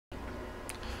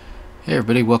Hey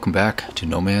everybody, welcome back to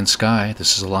No Man's Sky.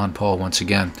 This is Alon Paul once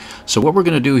again. So what we're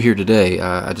going to do here today,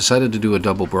 I decided to do a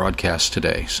double broadcast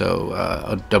today, so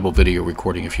a double video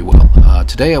recording if you will.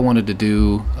 Today I wanted to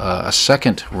do a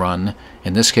second run.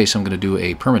 In this case I'm going to do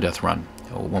a permadeath run.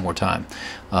 One more time.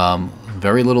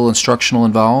 Very little instructional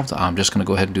involved. I'm just going to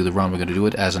go ahead and do the run. We're going to do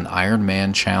it as an Iron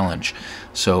Man challenge.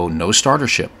 So no starter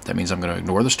ship. That means I'm going to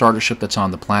ignore the starter ship that's on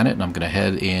the planet and I'm going to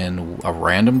head in a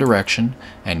random direction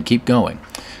and keep going.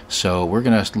 So we're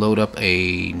going to load up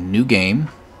a new game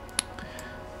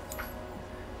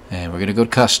and we're going to go to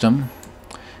custom.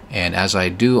 And as I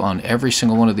do on every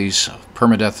single one of these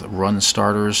permadeath run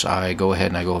starters, I go ahead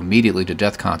and I go immediately to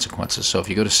death consequences. So if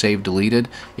you go to save deleted,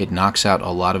 it knocks out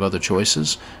a lot of other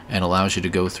choices and allows you to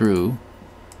go through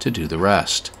to do the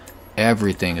rest.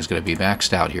 Everything is going to be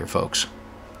maxed out here, folks.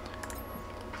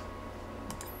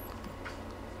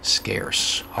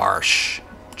 Scarce, harsh,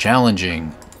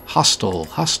 challenging,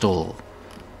 hostile.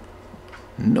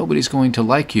 Nobody's going to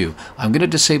like you. I'm going to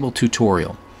disable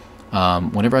tutorial.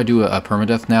 Whenever I do a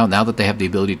permadeath now that they have the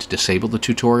ability to disable the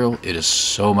tutorial, it is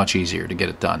so much easier to get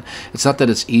it done. It's not that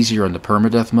it's easier in the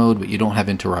permadeath mode, but you don't have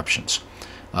interruptions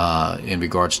in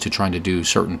regards to trying to do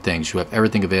certain things. You have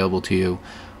everything available to you.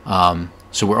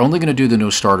 So we're only going to do the no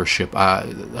starter ship.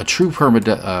 A true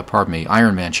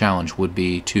Iron Man challenge would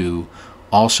be to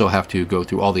also have to go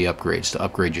through all the upgrades, to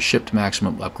upgrade your ship to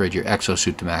maximum, upgrade your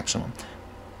exosuit to maximum.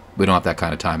 We don't have that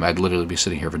kind of time. I'd literally be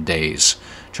sitting here for days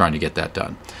trying to get that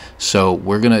done. So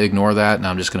we're going to ignore that, and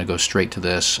I'm just going to go straight to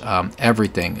this.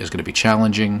 Everything is going to be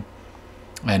challenging,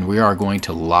 and we are going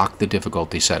to lock the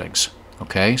difficulty settings.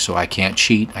 Okay, so I can't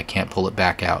cheat. I can't pull it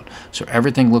back out. So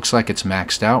everything looks like it's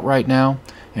maxed out right now,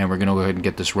 and we're going to go ahead and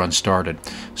get this run started.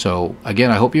 So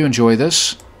again, I hope you enjoy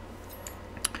this,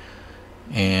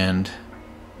 and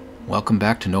welcome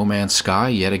back to No Man's Sky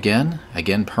yet again.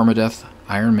 Again, Permadeath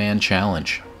Iron Man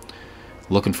Challenge.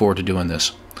 Looking forward to doing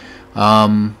this.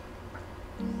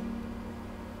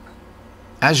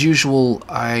 As usual,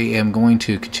 I am going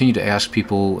to continue to ask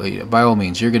people, by all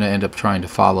means, you're going to end up trying to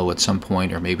follow at some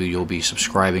point, or maybe you'll be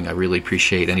subscribing. I really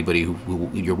appreciate anybody who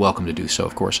you're welcome to do so,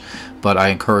 of course. But I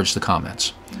encourage the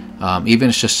comments. Even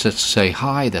if it's just to say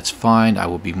hi, that's fine. I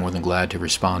will be more than glad to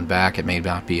respond back. It may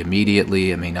not be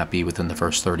immediately. It may not be within the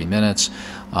first 30 minutes.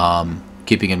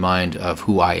 Keeping in mind of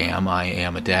who I am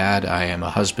a dad, I am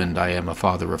a husband, I am a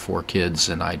father of 4 kids,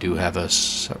 and I do have a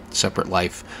separate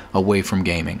life away from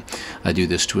gaming. I do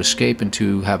this to escape and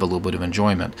to have a little bit of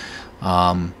enjoyment.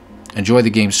 Enjoy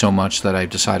the game so much that I've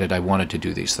decided I wanted to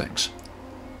do these things.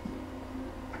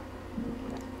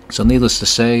 So needless to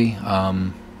say,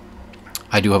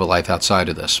 I do have a life outside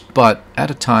of this, but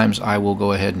at times I will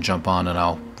go ahead and jump on and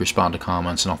I'll respond to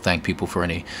comments and I'll thank people for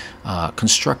any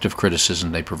constructive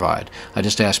criticism they provide. I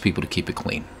just ask people to keep it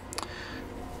clean.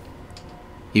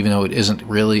 Even though it isn't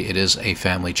really, it is a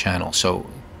family channel, so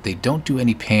they don't do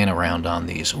any pan around on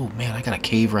these. Oh man, I got a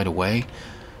cave right away.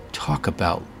 Talk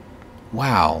about,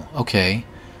 wow, okay.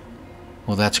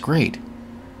 Well, that's great.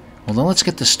 Well, then let's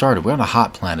get this started. We're on a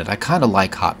hot planet. I kind of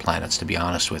like hot planets, to be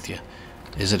honest with you.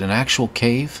 Is it an actual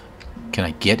cave? Can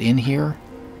I get in here?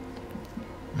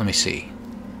 Let me see.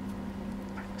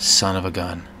 Son of a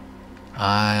gun.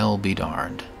 I'll be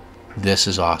darned. This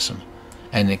is awesome.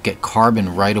 And it get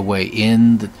carbon right away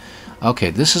in the... Okay,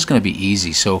 this is going to be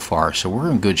easy so far, so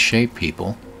we're in good shape,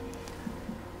 people.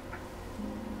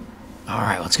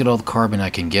 Alright, let's get all the carbon I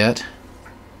can get.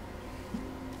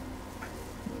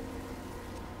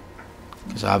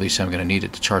 Because obviously I'm going to need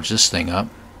it to charge this thing up.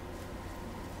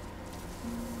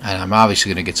 And I'm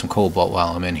obviously going to get some cobalt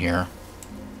while I'm in here.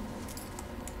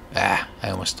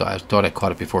 I thought I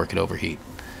caught it before it could overheat.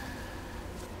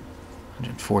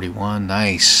 141,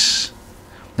 nice.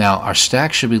 Now, our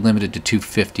stack should be limited to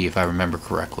 250 if I remember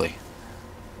correctly.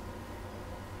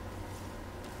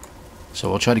 So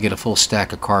we'll try to get a full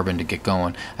stack of carbon to get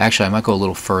going. Actually, I might go a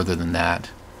little further than that.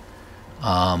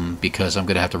 Because I'm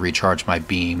going to have to recharge my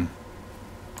beam.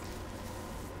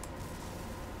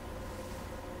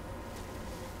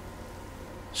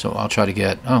 So I'll try to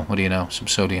get, oh, what do you know, some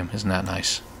sodium. Isn't that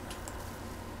nice?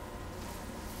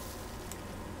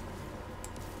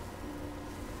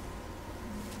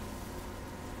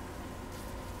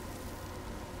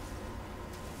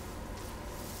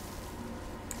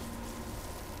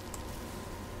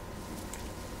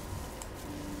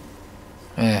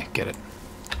 Get it.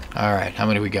 Alright, how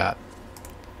many we got?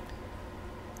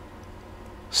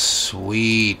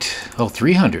 Sweet. Oh,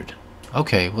 300.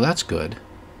 Okay, well that's good.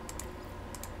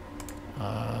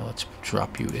 Let's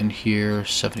drop you in here.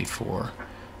 74.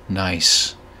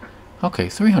 Nice. Okay,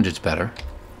 300's better.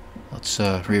 Let's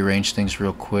rearrange things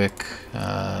real quick.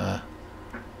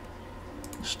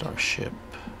 Starship.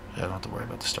 I don't have to worry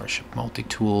about the Starship.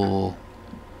 Multi-tool.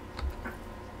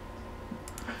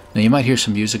 Now you might hear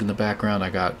some music in the background. I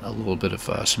got a little bit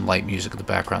of some light music in the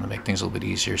background to make things a little bit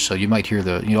easier. So you might hear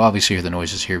the, you obviously hear the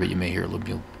noises here, but you may hear a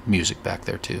little music back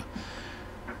there too.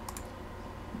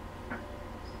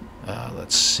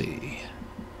 Let's see.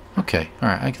 Okay,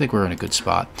 alright, I think we're in a good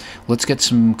spot. Let's get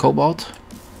some cobalt.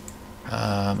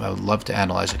 I would love to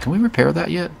analyze it. Can we repair that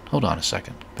yet? Hold on a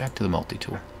second. Back to the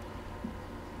multi-tool.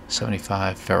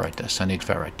 75 ferrite dust. I need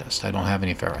ferrite dust. I don't have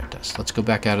any ferrite dust. Let's go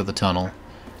back out of the tunnel.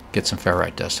 Get some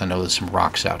ferrite dust. I know there's some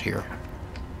rocks out here.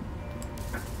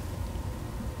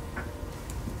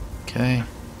 Okay.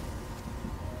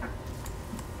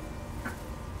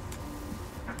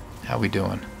 How we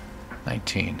doing?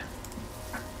 19.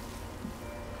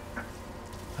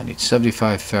 I need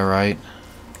 75 ferrite.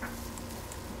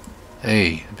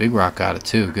 Hey, the big rock got it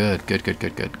too. Good, good, good,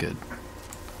 good, good, good.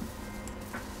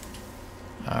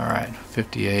 Alright,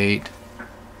 58.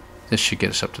 This should get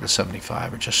us up to the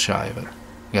 75, or just shy of it.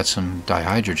 We got some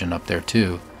dihydrogen up there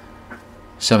too.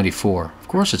 74. Of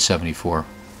course it's 74.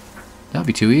 That'd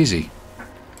be too easy.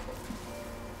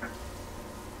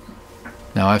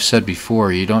 Now I've said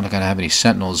before, you don't gonna have any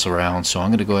sentinels around, so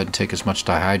I'm gonna go ahead and take as much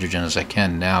dihydrogen as I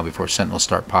can now before sentinels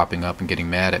start popping up and getting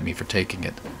mad at me for taking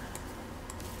it.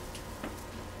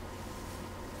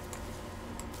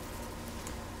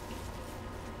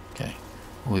 Okay.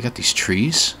 Well, we got these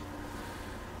trees.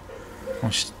 How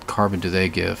much carbon do they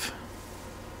give?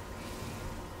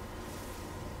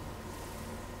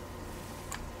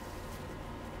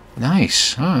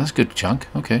 Nice. Oh, that's a good chunk.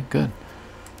 Okay, good.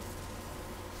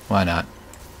 Why not?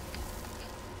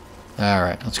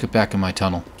 Alright, let's get back in my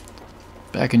tunnel.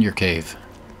 Back in your cave.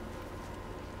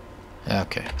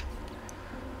 Okay.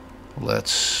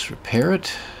 Let's repair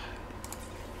it.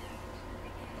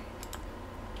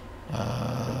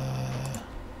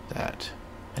 That.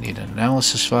 I need an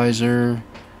analysis visor.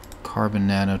 Carbon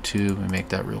nanotube. Let me make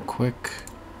that real quick.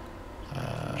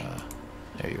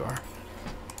 There you are.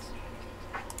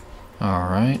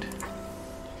 Alright.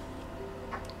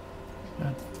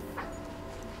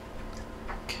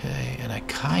 Okay, and I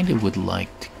kind of would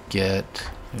like to get...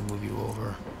 Let me move you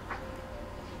over.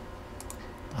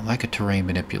 I like a terrain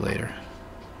manipulator.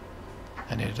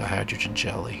 I need a hydrogen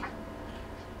jelly.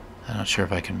 I'm not sure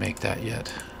if I can make that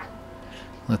yet.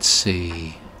 Let's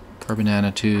see. Carbon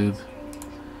nanotube.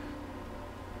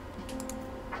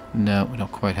 No, we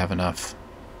don't quite have enough.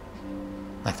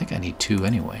 I think I need 2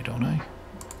 anyway, don't I?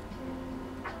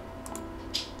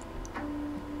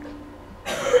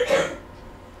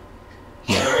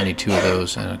 Yeah, I need 2 of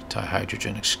those and a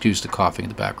dihydrogen. Excuse the coughing in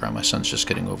the background. My son's just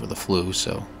getting over the flu,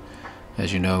 so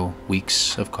as you know,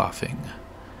 weeks of coughing.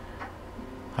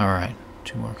 Alright,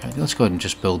 2 more. Let's go ahead and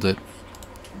just build it.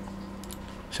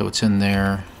 So it's in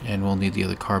there, and we'll need the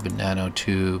other carbon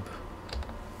nanotube.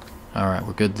 Alright,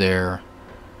 we're good there.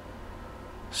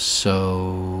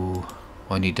 So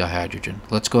I need dihydrogen.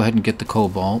 Let's go ahead and get the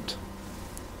cobalt,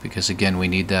 because again we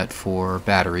need that for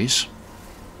batteries.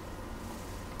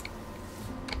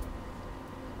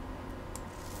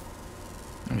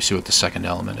 Let me see what the second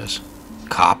element is.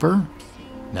 Copper?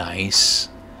 Nice.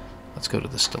 Let's go to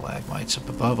the stalagmites up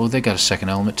above. Oh, they got a second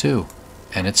element too.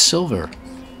 And it's silver.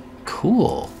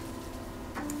 Cool.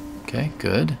 Okay,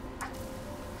 good.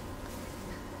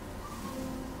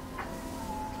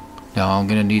 Now I'm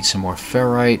going to need some more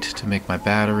ferrite to make my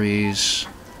batteries,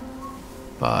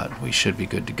 but we should be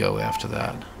good to go after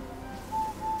that.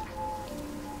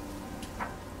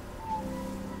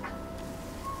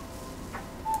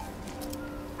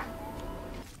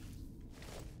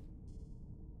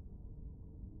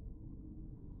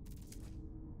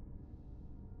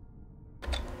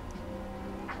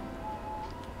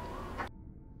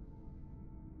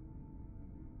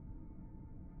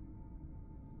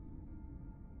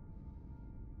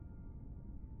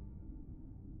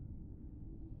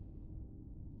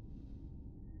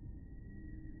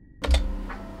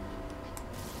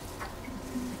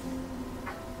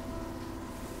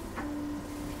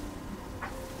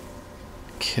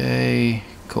 Okay,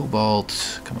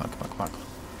 cobalt. Come on, come on, come on.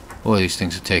 Boy, these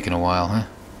things are taking a while, huh?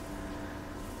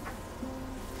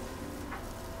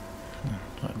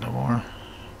 No more.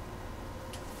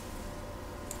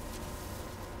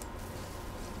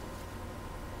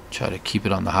 Try to keep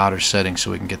it on the hotter setting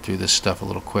so we can get through this stuff a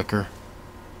little quicker.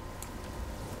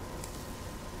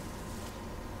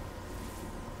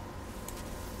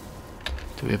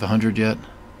 Do we have 100 yet?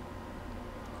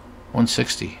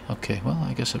 160. Okay, well,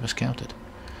 I guess I miscounted.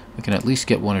 We can at least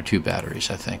get 1 or 2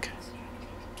 batteries, I think.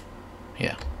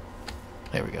 Yeah.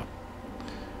 There we go.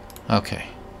 Okay.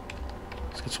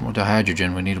 Let's get some more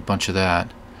dihydrogen. We need a bunch of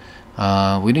that.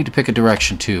 We need to pick a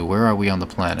direction too. Where are we on the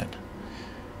planet?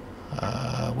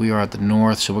 We are at the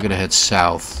north, so we're going to head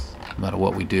south. No matter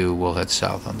what we do, we'll head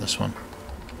south on this one.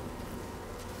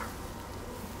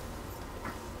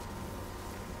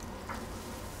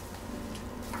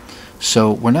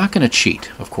 So we're not going to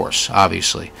cheat, of course,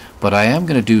 obviously, but I am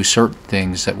going to do certain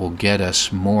things that will get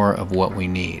us more of what we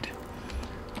need.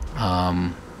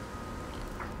 Oh,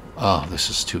 this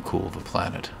is too cool of a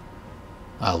planet.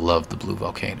 I love the blue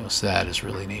volcanoes. That is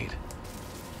really neat.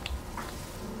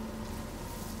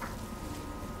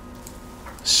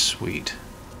 Sweet.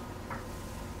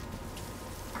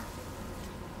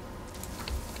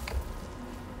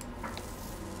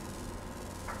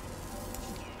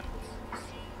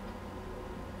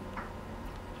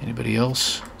 Anybody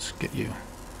else? Let's get you.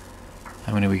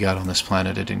 How many we got on this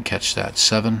planet? I didn't catch that.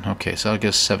 7? Okay, so I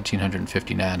guess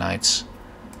 1,750 nanites.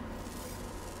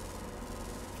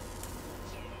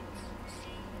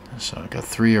 So I got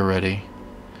 3 already.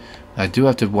 I do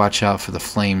have to watch out for the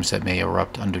flames that may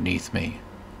erupt underneath me.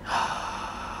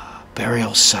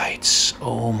 Burial sites.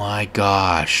 Oh my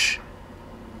gosh.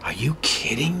 Are you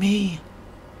kidding me?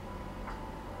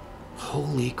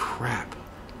 Holy crap.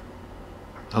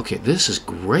 Okay, this is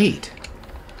great.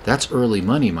 That's early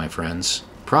money, my friends.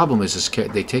 Problem is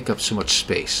they take up so much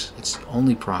space. It's the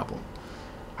only problem.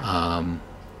 I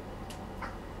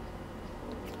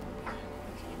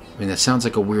mean, that sounds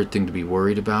like a weird thing to be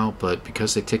worried about, but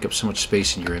because they take up so much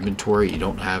space in your inventory, you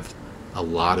don't have a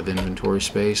lot of inventory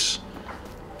space.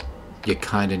 You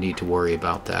kind of need to worry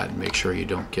about that and make sure you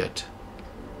don't get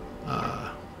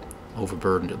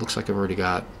overburdened. It looks like I've already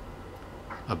got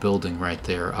a building right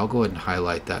there. I'll go ahead and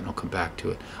highlight that and I'll come back to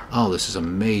it. Oh, this is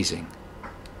amazing.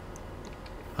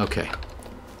 Okay.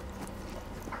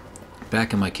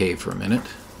 Back in my cave for a minute.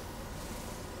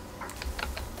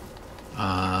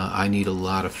 I need a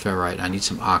lot of ferrite. I need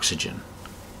some oxygen.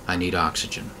 I need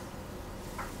oxygen.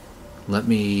 Let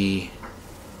me...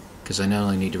 Because I not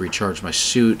only need to recharge my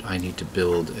suit, I need to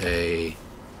build a...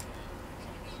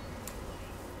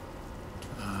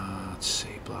 let's see.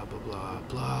 Blah, blah, blah,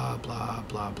 blah, blah,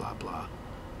 blah, blah, blah.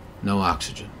 No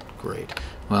oxygen. Great.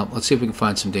 Well, let's see if we can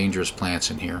find some dangerous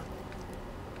plants in here.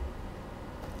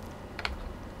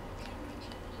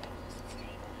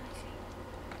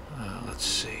 Let's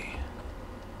see.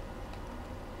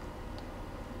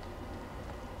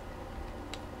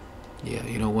 Yeah,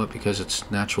 you know what? Because it's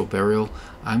natural burial,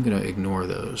 I'm going to ignore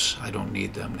those. I don't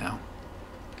need them now.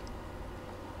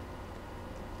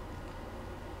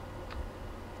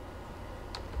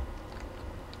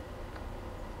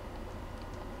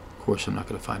 Of course, I'm not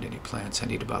going to find any plants. I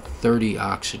need about 30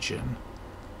 oxygen.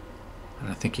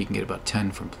 And I think you can get about 10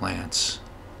 from plants.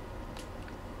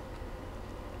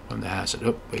 From the hazard.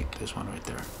 Oh, wait, there's one right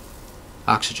there.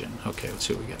 Oxygen. Okay, let's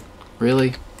see what we get.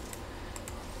 Really?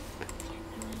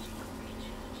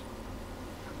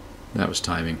 That was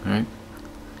timing, right?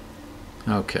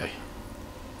 Okay.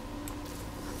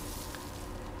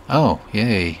 Oh,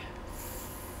 yay.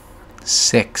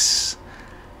 6.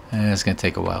 It's going to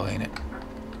take a while, ain't it?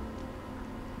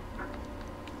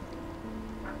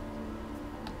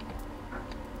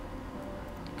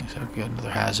 So we've got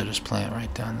another hazardous plant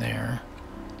right down there.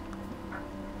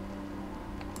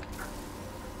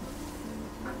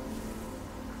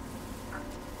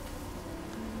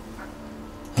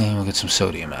 And we'll get some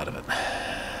sodium out of it.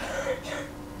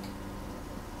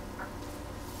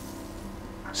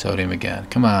 Sodium again.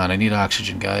 Come on, I need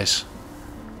oxygen, guys.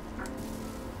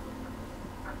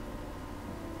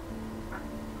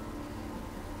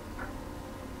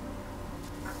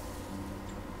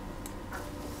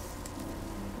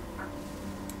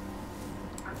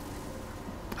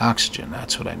 Oxygen,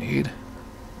 that's what I need.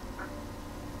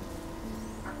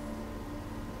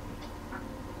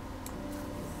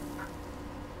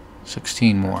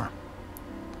 $16 more.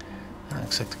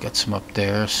 Looks like to get some up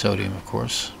there. Sodium, of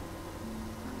course.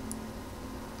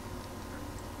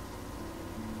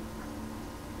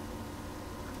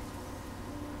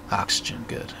 Oxygen,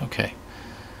 good. Okay.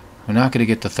 We're not going to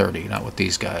get to 30, not with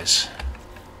these guys.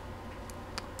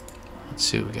 Let's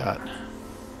see what we got.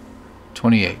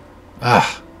 28.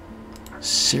 Ah!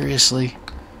 Seriously?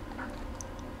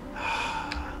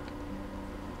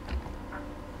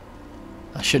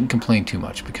 I shouldn't complain too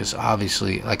much because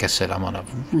obviously, like I said, I'm on a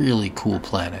really cool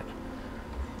planet.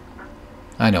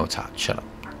 I know it's hot, shut up.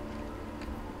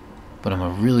 But I'm a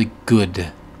really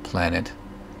good planet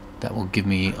that will give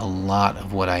me a lot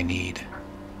of what I need.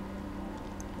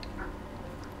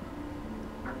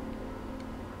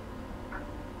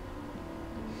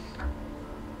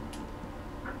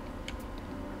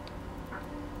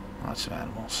 Lots of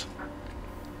animals.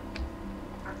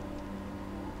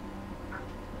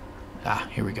 Ah,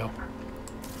 here we go.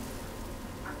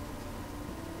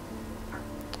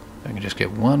 If I can just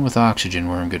get one with oxygen,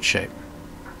 we're in good shape.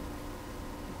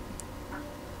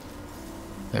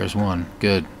 There's one.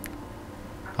 Good.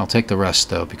 I'll take the rest,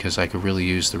 though, because I could really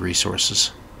use the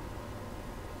resources.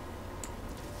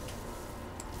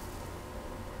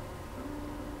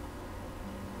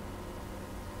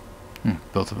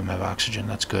 Both of them have oxygen.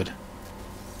 That's good.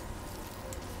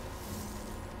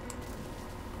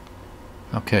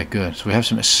 Okay, good. So we have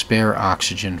some spare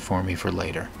oxygen for me for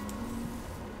later.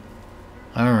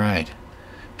 Alright.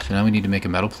 So now we need to make a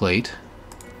metal plate.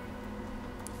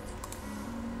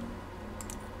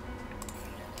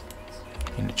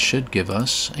 And it should give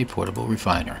us a portable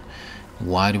refiner.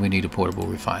 Why do we need a portable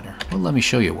refiner? Well, let me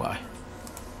show you why.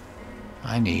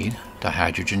 I need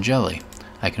dihydrogen jelly.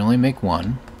 I can only make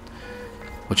one,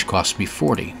 which costs me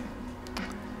 40.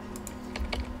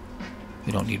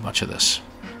 We don't need much of this.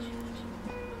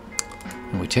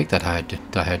 And we take that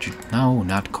dihydrogen... No,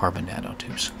 not carbon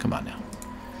nanotubes. Come on now.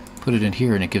 Put it in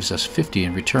here and it gives us 50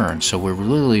 in return. So we're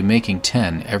literally making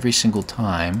 10 every single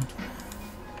time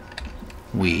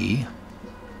we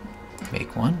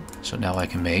make one. So now I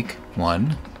can make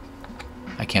one.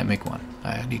 I can't make one.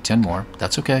 I need 10 more.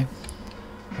 That's okay.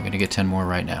 We're going to get 10 more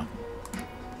right now.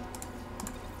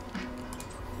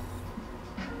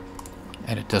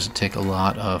 And it doesn't take a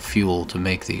lot of fuel to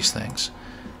make these things.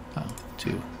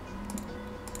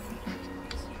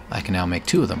 I can now make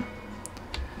 2 of them.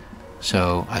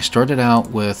 So I started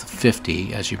out with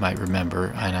 50, as you might remember,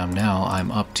 and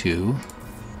I'm up to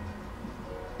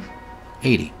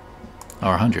 80.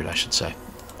 Or 100, I should say.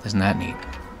 Isn't that neat?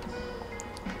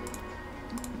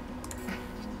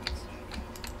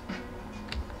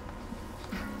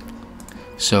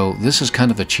 So this is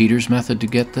kind of a cheater's method to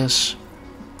get this,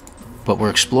 but we're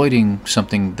exploiting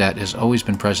something that has always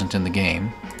been present in the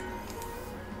game.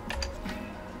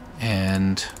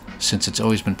 And since it's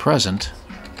always been present,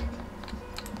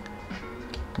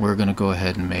 we're going to go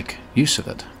ahead and make use of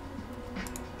it.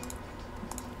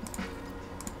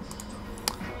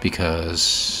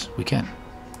 Because we can.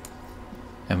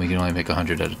 And we can only make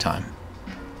 100 at a time.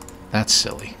 That's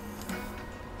silly.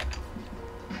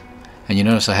 And you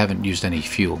notice I haven't used any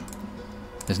fuel.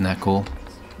 Isn't that cool?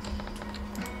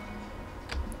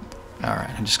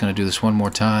 Alright, I'm just going to do this one more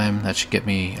time. That should get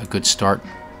me a good start.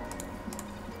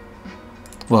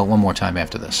 Well, one more time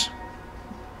after this.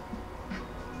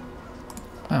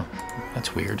 Oh,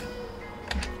 that's weird.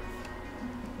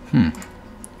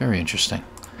 Very interesting.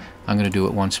 I'm going to do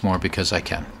it once more because I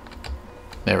can.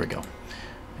 There we go.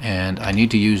 And I need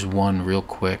to use one real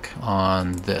quick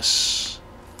on this.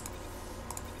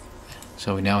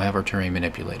 So we now have our terrain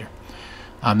manipulator.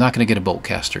 I'm not going to get a bolt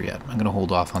caster yet. I'm going to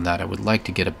hold off on that. I would like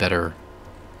to get a better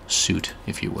suit,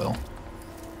 if you will.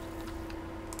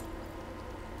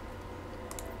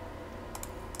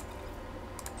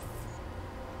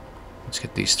 Let's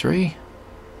get these 3.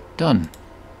 Done.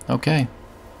 Okay.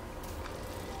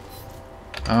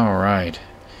 Alright.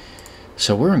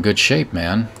 So we're in good shape,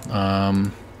 man.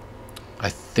 I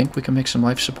think we can make some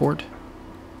life support.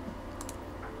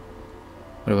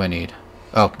 What do I need?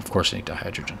 Oh, of course I need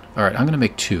dihydrogen. Alright, I'm going to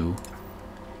make 2.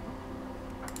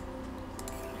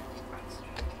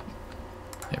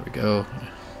 There we go.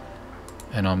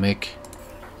 And I'll make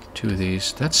 2 of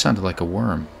these. That sounded like a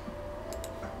worm.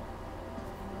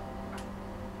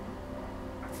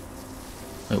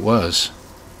 It was.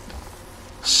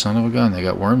 Son of a gun, they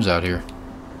got worms out here.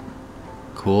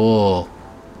 Cool.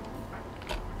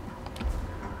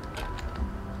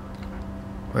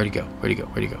 Where'd he go? Where'd he go?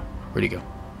 Where'd he go? Where'd he go?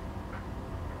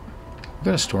 We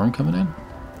got a storm coming in?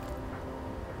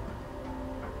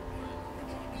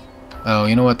 Oh,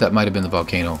 you know what? That might have been the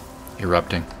volcano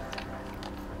erupting.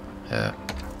 Yeah.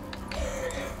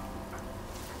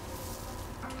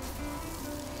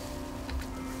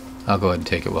 I'll go ahead and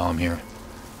take it while I'm here.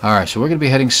 Alright, so we're going to be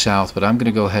heading south, but I'm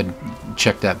going to go ahead and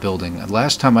check that building.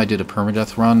 Last time I did a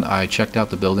permadeath run, I checked out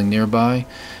the building nearby,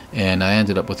 and I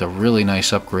ended up with a really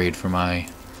nice upgrade for my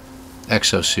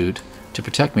exosuit to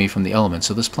protect me from the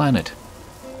elements of this planet.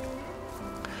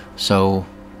 So,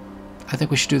 I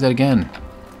think we should do that again.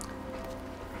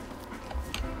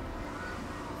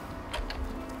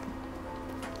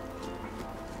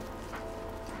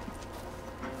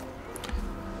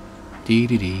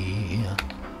 Dee-dee-dee.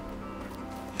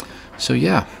 So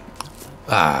yeah,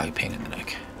 you pain in the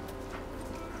neck.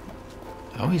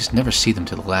 I always never see them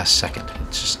to the last second.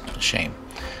 It's just a shame.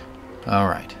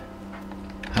 Alright.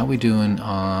 How we doing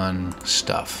on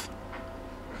stuff?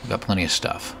 We've got plenty of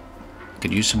stuff.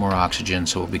 Could use some more oxygen,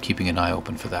 so we'll be keeping an eye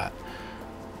open for that.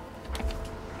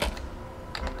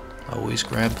 Always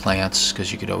grab plants,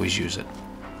 because you could always use it.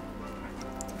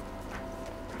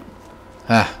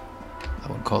 Ah, I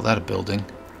wouldn't call that a building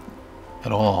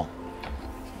at all.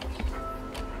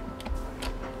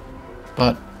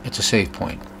 But it's a save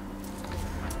point.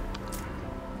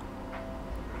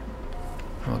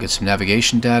 We'll get some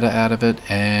navigation data out of it,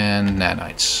 and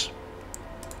nanites.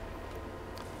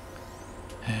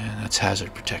 And that's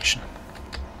hazard protection.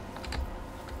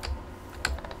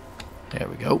 There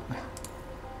we go.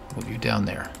 Move you down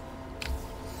there.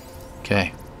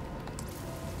 Okay.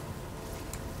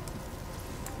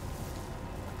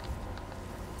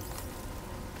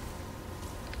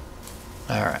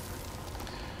 Alright.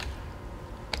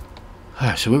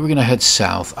 Alright, so we were going to head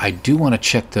south. I do want to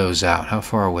check those out. How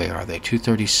far away are they?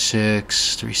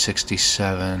 236,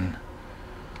 367.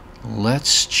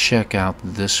 Let's check out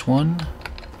this one,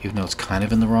 even though it's kind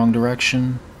of in the wrong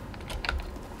direction.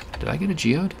 Did I get a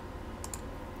geode?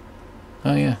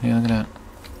 Oh yeah, look at that.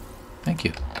 Thank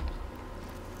you.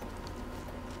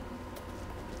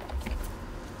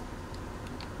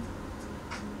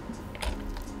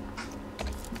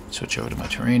 Switch over to my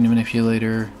terrain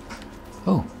manipulator.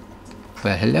 Oh,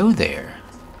 well, hello there.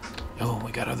 Oh,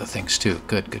 we got other things too.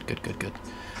 Good, good, good, good, good.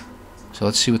 So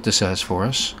let's see what this has for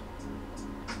us.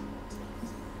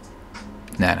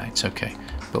 Nanites, okay.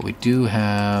 But we do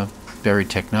have buried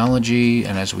technology,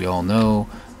 and as we all know,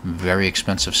 very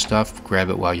expensive stuff. Grab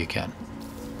it while you can.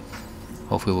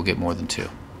 Hopefully we'll get more than 2.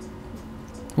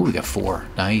 Ooh, we got 4.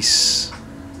 Nice.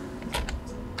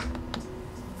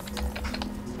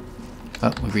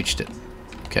 Oh, we reached it.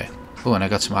 Okay. Oh, and I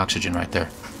got some oxygen right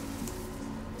there.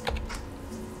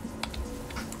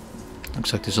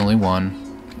 Looks like there's only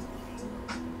 1.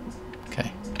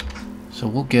 Okay. So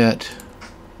we'll get...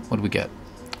 What do we get?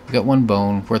 We got 1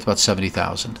 bone, worth about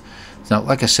 70,000. Now,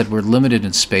 like I said, we're limited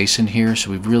in space in here,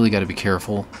 so we've really got to be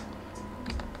careful.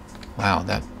 Wow,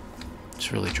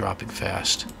 that's really dropping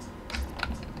fast.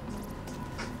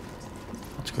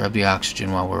 Let's grab the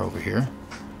oxygen while we're over here.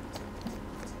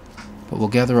 But we'll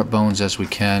gather up bones as we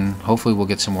can. Hopefully we'll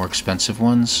get some more expensive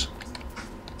ones.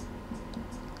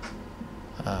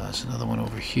 There's another one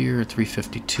over here,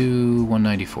 352,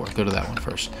 194. Go to that one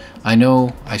first. I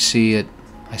know, I see it.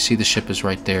 I see the ship is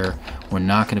right there. We're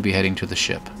not going to be heading to the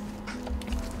ship.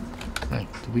 Hey,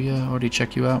 did we already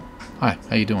check you out? Hi,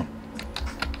 how you doing?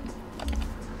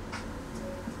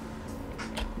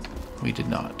 We did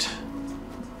not.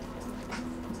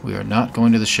 We are not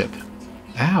going to the ship.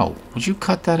 Ow! Would you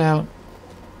cut that out?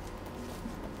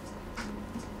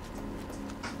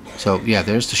 So, yeah,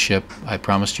 there's the ship. I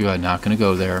promised you I'm not going to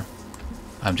go there.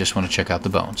 I just want to check out the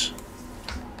bones.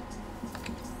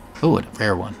 Oh, a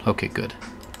rare one. Okay, good.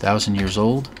 1,000 years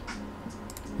old.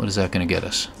 What is that going to get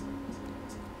us?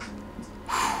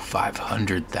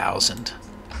 500,000.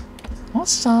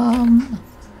 Awesome.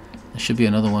 There should be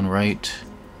another one right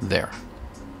there.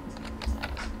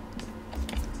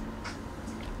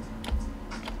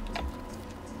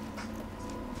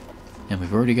 And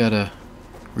we've already got to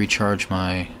recharge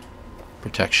my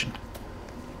protection.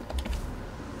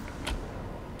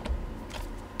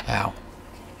 Ow.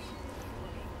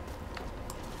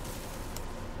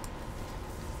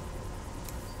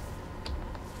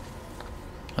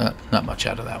 Not much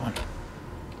out of that one.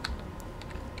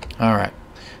 Alright,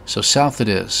 so south it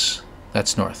is.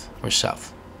 That's north. Where's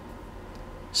south?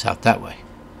 South that way.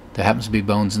 There happens to be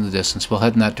bones in the distance. We'll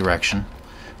head in that direction.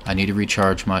 I need to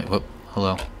recharge my... Whoop,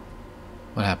 hello.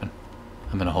 What happened?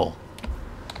 I'm in a hole.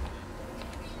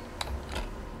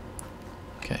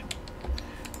 Okay.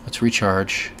 Let's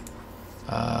recharge.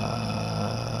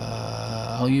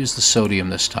 I'll use the sodium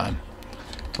this time.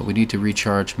 But we need to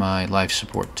recharge my life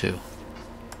support too.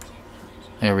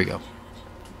 There we go.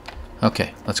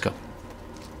 Okay, let's go.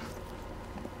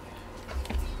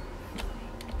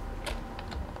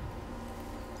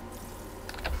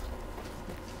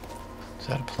 Is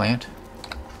that a plant?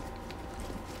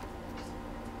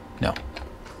 No.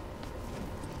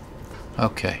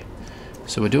 Okay.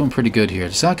 So we're doing pretty good here.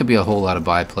 It's not going to be a whole lot of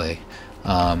byplay.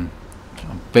 I'm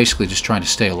basically just trying to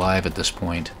stay alive at this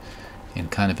point, and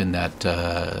kind of in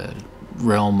that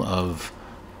realm of,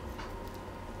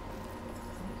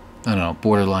 I don't know,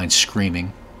 borderline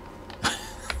screaming.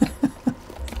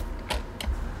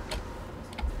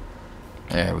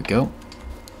 There we go.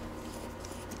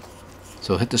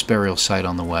 So hit this burial site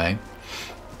on the way.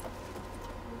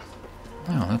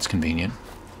 Oh, that's convenient.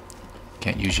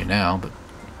 Can't use you now, but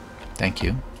thank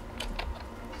you.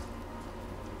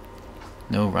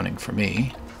 No running for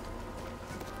me.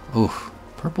 Oof,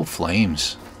 purple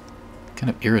flames. Kind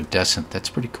of iridescent. That's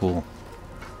pretty cool.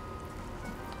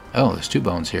 Oh, there's 2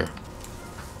 bones here.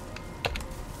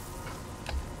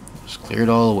 clear it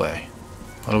all away.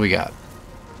 What do we got?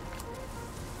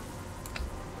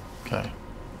 Okay.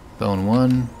 Bone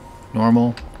 1,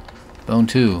 normal. Bone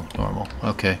 2, normal.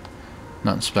 Okay.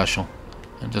 Nothing special.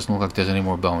 It doesn't look like there's any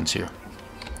more bones here.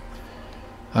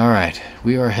 Alright.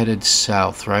 We are headed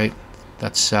south, right?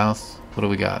 That's south. What do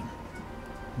we got?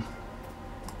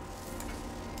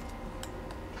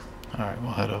 Alright,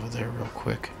 we'll head over there real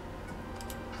quick.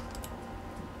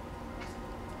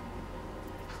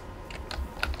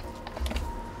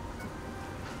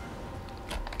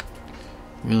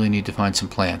 Really need to find some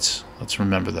plants. Let's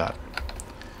remember that.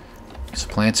 These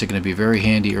plants are going to be very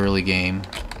handy early game.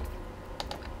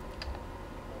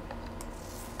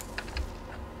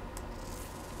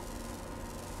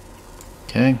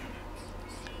 Okay.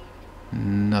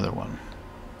 Another one.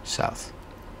 South.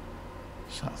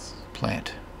 South.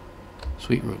 Plant.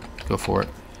 Sweet root. Go for it.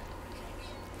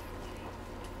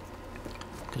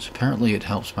 Because apparently it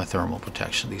helps my thermal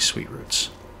protection, these sweet roots.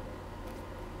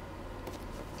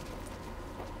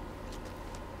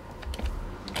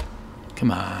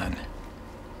 Come on.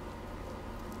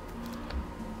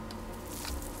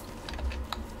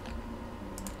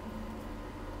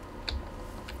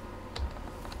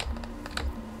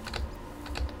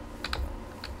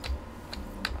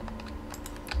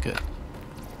 Good.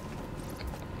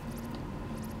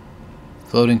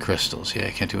 Floating crystals. Yeah,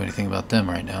 I can't do anything about them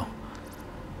right now.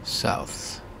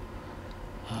 South.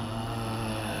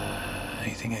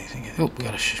 Anything. Oh, we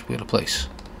got a place.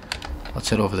 Let's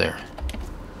head over there.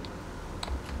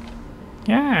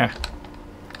 Yeah.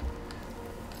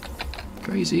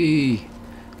 Crazy.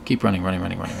 Keep running.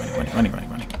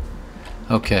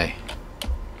 Okay.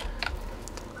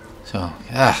 So,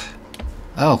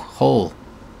 oh, hole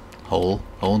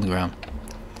in the ground.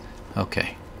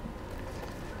 Okay.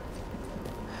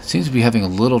 Seems to be having a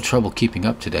little trouble keeping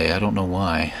up today. I don't know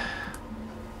why.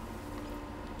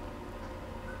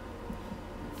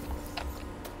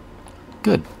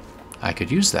 Good. I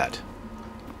could use that.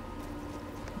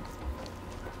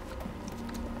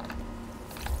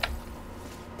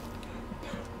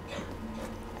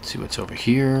 See what's over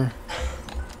here.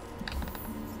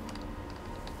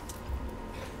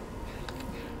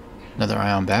 Another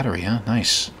ion battery, huh?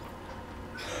 Nice.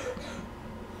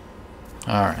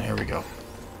 Alright, here we go.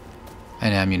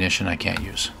 And ammunition I can't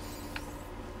use.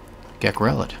 Gek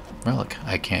relic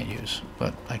I can't use,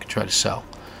 but I can try to sell.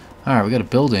 Alright, we got a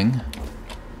building.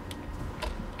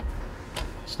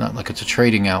 It's not like it's a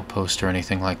trading outpost or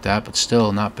anything like that, but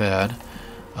still not bad.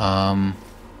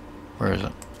 Where is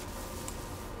it?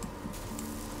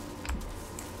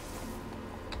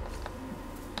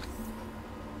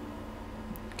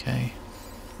 Okay.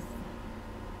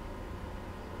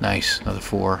 Nice, another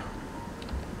 4.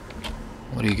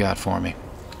 What do you got for me?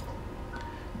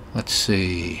 Let's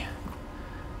see.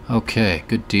 Okay,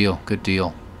 good deal.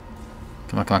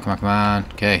 Come on.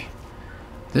 Okay.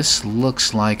 This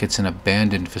looks like it's an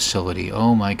abandoned facility.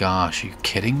 Oh my gosh, are you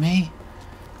kidding me?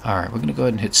 Alright, we're going to go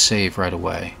ahead and hit save right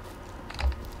away.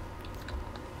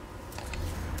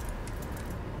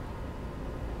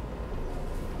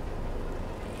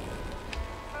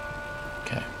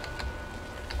 Okay.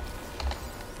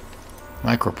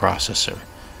 Microprocessor.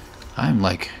 I'm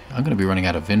going to be running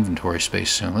out of inventory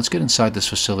space soon. Let's get inside this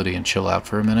facility and chill out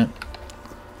for a minute.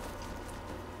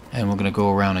 And we're going to go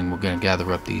around and we're going to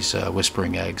gather up these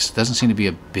whispering eggs. Doesn't seem to be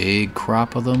a big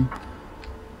crop of them,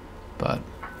 but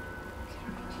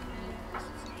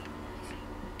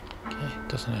okay,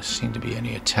 doesn't seem to be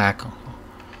any attack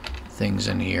things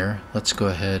in here. Let's go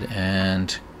ahead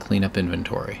and clean up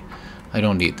inventory. I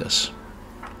don't need this.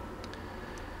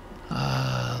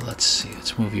 Let's see.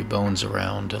 Let's move your bones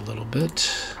around a little bit.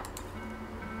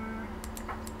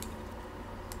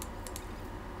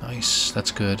 Nice.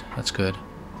 That's good.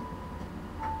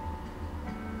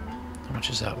 How much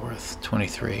is that worth?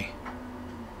 23.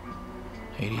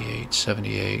 88,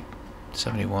 78,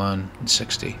 71, and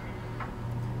 60.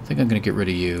 I think I'm going to get rid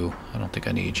of you. I don't think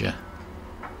I need you.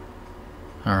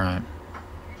 Alright.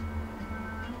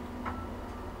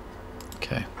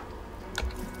 Okay.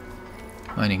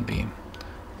 Mining beam.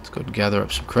 Let's go and gather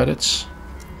up some credits.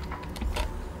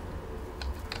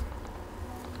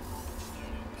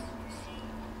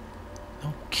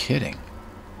 No kidding.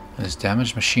 There's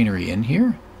damaged machinery in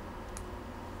here?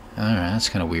 Alright, that's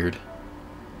kind of weird.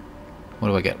 What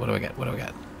do I get?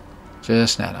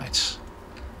 Just nanites.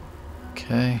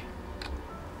 Okay.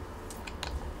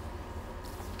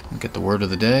 Get the word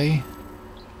of the day.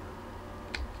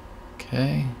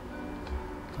 Okay.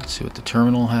 Let's see what the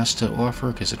terminal has to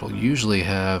offer, because it'll usually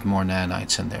have more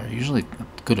nanites in there. Usually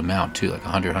a good amount too, like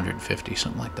 100, 150,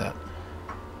 something like that.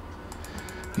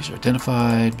 User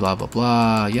identified, blah, blah,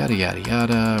 blah, yada, yada,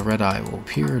 yada. Red eye will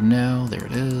appear now. There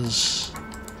it is.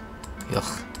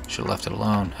 Ugh, should have left it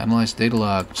alone. Analyze data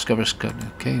log. Discover.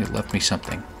 Okay, it left me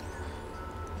something.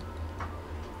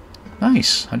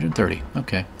 Nice, 130.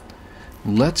 Okay.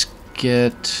 Let's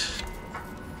get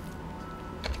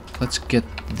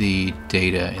the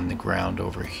data in the ground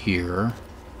over here.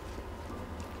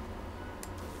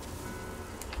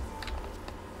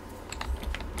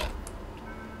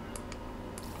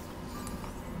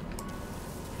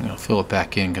 I'm going to fill it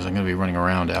back in because I'm going to be running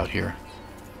around out here.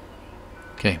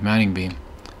 Okay, mining beam.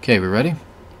 Okay, we ready?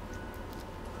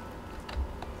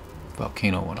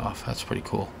 Volcano went off. That's pretty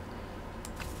cool.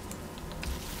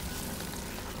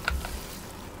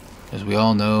 As we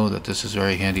all know that this is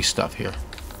very handy stuff here.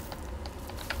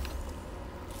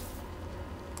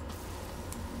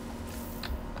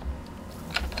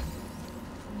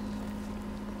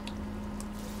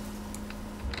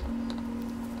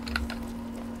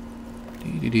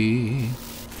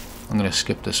 I'm going to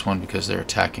skip this one because they're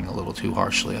attacking a little too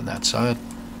harshly on that side.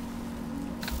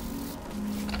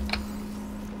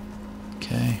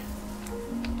 Okay.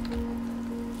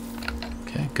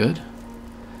 Okay, good.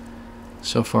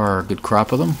 So far, a good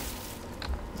crop of them.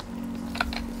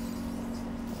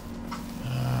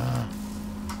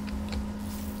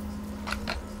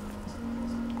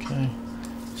 Okay.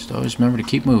 Just always remember to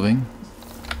keep moving.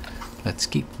 Let's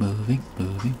keep moving,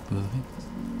 moving, moving.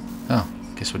 Oh,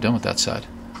 guess we're done with that side.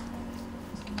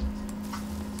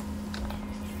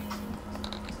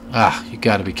 Ah, you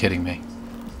gotta be kidding me.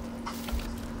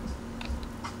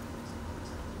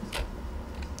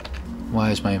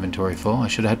 Why is my inventory full? I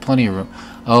should have had plenty of room.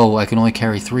 Oh, I can only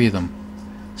carry 3 of them.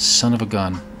 Son of a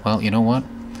gun. Well, you know what?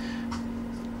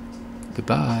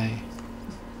 Goodbye.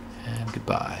 And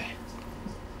goodbye.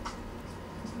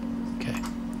 Okay.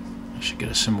 I should get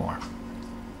us some more.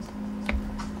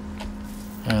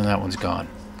 And that one's gone.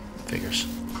 Figures.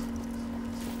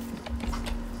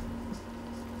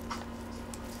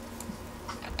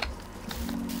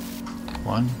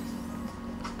 One.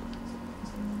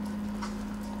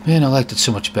 Man, I liked it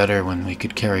so much better when we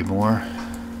could carry more.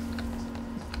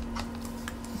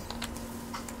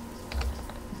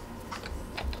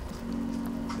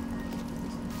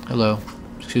 Hello.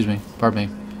 Excuse me. Pardon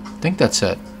me. I think that's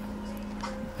it.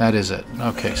 That is it.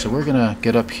 Okay, so we're gonna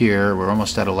get up here. We're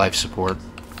almost out of life support.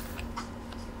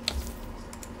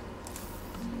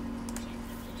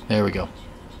 There we go.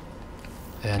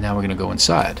 And now we're gonna go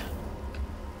inside.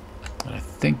 And I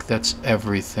think that's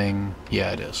everything.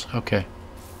 Yeah, it is. Okay.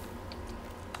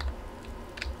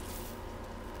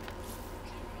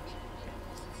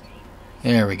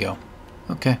 There we go.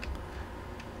 Okay.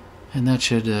 And that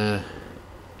should, oh,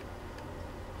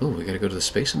 we gotta go to the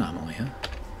space anomaly, huh?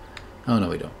 Oh, no,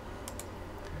 we don't.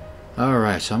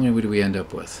 Alright, so how many do we end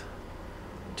up with?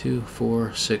 2,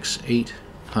 4, 6,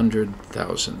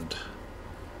 800,000.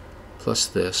 Plus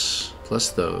this, plus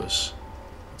those.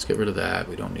 Let's get rid of that.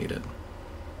 We don't need it.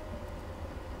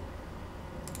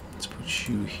 Let's put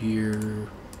you here.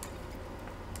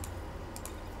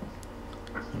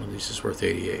 One of these is worth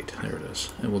 88. There it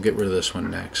is. And we'll get rid of this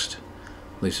one next.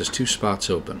 Leaves us 2 spots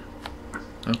open.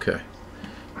 Okay.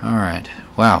 Alright.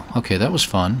 Wow. Okay, that was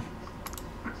fun.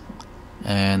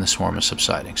 And the swarm is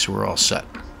subsiding, so we're all set.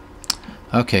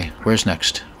 Okay, where's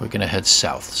next? We're going to head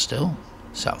south still.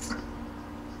 South.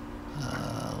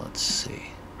 Let's see.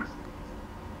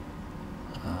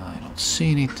 I don't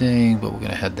see anything, but we're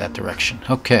going to head that direction.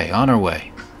 Okay, on our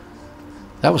way.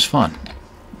 That was fun.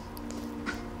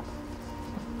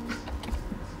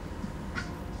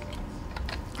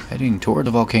 Heading toward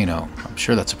the volcano. I'm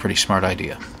sure that's a pretty smart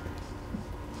idea.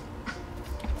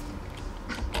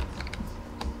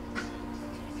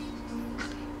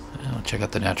 I'll check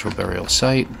out the natural burial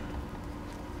site.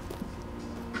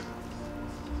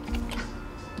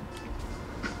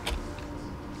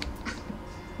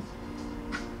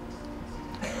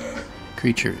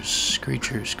 Creatures,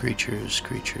 creatures, creatures,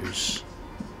 creatures.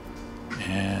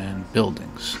 And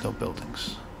buildings. No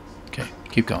buildings. Okay,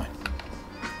 keep going.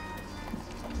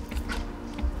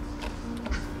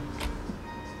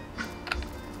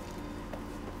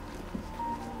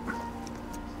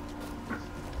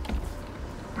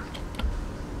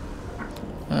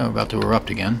 Oh, we're about to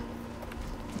erupt again.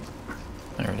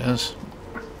 There it is.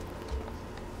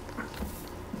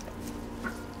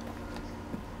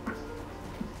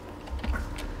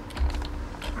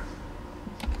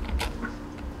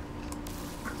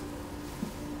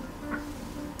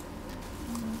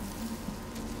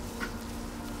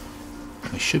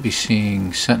 We should be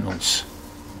seeing sentinels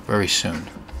very soon.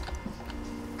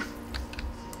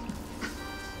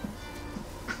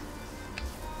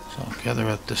 So I'll gather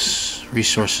up this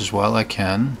resources while I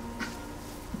can.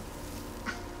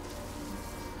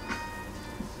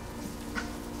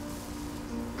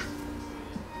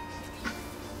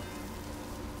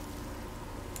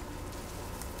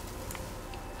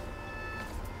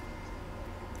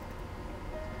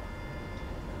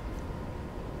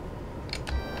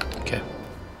 Okay.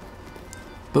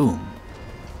 Boom.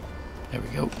 There we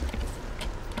go.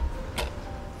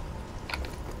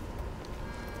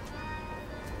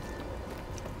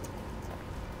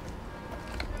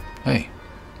 Hey,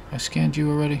 I scanned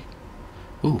you already?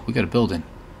 Ooh, we got a building.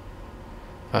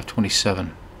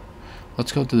 527.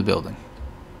 Let's go to the building.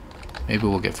 Maybe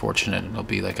we'll get fortunate and it'll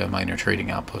be like a minor trading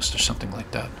outpost or something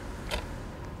like that.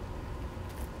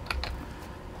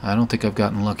 I don't think I've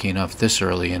gotten lucky enough this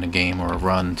early in a game or a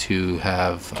run to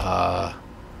have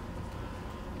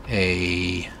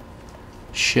a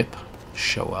ship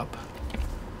show up.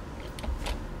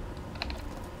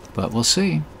 But we'll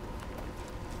see.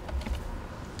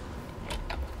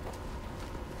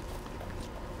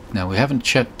 Now, we haven't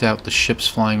checked out the ships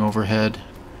flying overhead.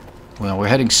 Well, we're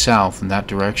heading south in that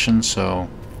direction, so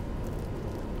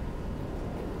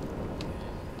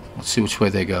let's see which way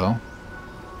they go.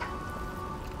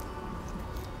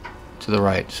 To the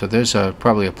right. So there's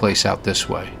probably a place out this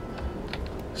way.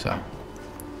 So,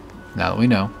 now that we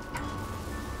know.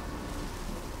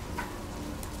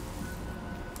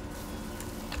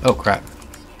 Oh, crap.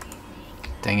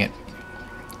 Dang it.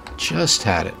 Just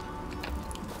had it.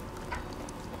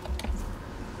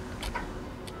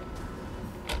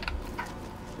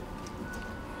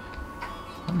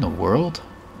 What in the world?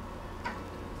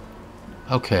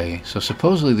 Okay, so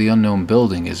supposedly the unknown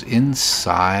building is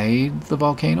inside the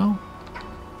volcano?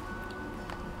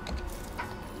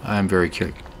 I'm very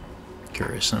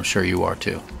curious, and I'm sure you are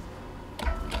too.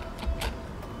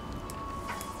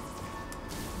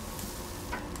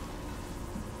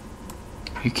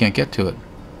 You can't get to it.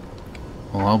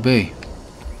 Well, I'll be.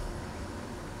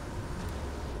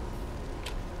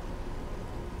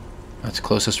 That's the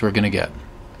closest we're gonna get.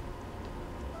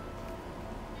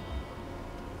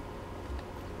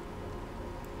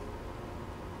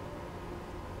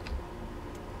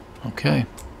 Okay.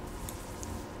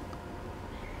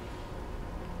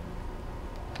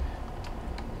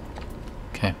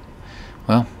 Okay.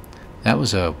 Well, that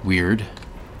was a weird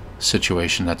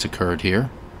situation that's occurred here.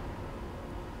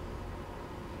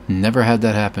 Never had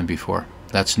that happen before.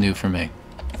 That's new for me.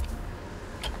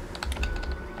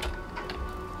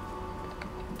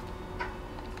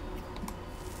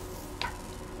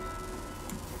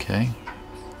 Okay.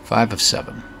 5 of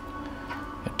 7.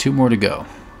 Got 2 more to go.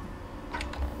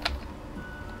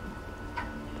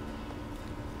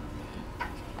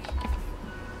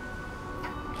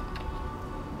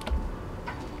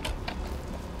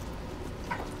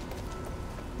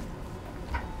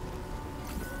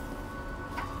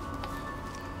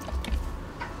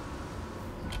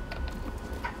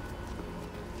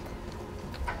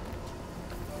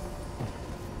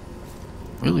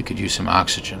 Really could use some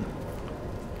oxygen.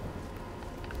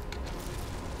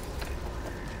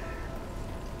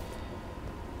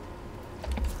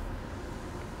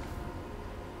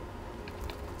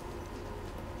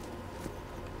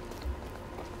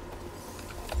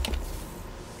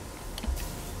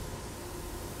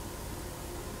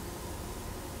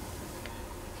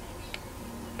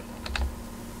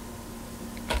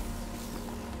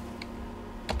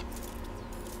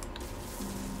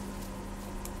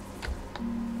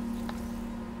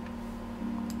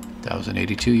 That was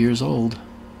 82 years old.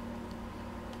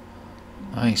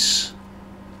 Nice.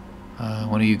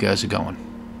 One of you guys are going.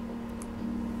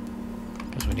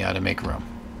 Because we got to make room.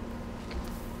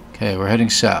 Okay, we're heading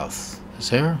south. Is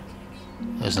there?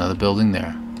 There's another building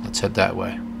there. Let's head that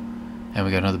way. And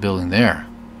we got another building there.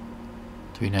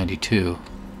 392.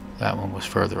 That one was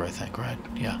further, I think, right?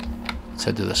 Yeah. Let's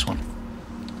head to this one.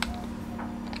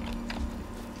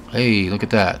 Hey, look at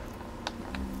that.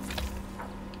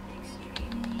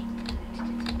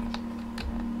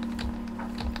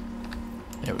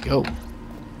 There we go.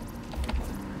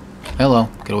 Hello.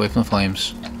 Get away from the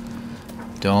flames.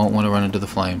 Don't want to run into the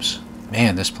flames.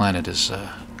 Man, this planet is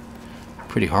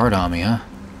pretty hard on me, huh?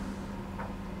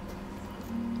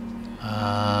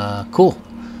 Cool.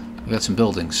 We got some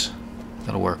buildings.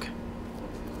 That'll work.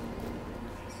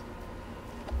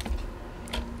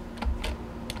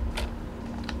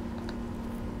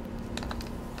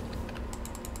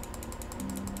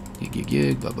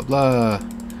 Gig, blah, blah, blah.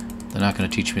 They're not going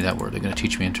to teach me that word. They're going to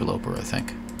teach me interloper, I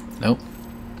think. Nope.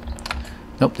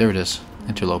 Nope, there it is.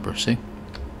 Interloper, see?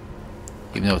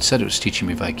 Even though it said it was teaching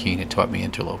me Vy'keen, it taught me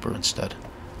interloper instead.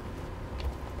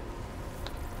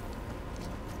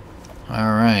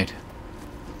 Alright.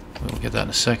 We'll get that in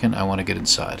a second. I want to get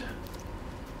inside.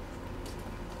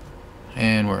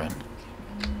 And we're in.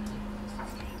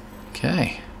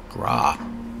 Okay. Gra.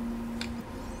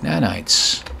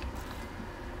 Nanites.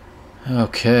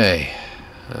 Okay.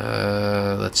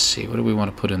 Let's see. What do we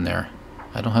want to put in there?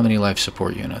 I don't have any life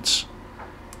support units.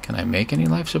 Can I make any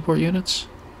life support units?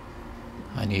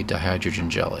 I need dihydrogen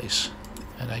jellies.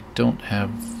 And I don't have...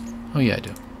 Oh yeah, I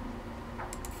do.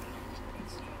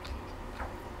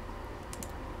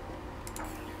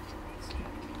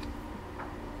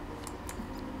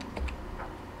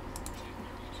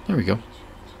 There we go.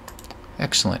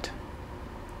 Excellent.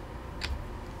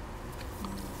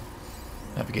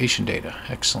 Navigation data.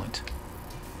 Excellent.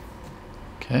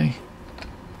 Okay.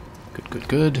 Good, good,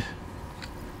 good.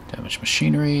 Damaged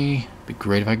machinery. Be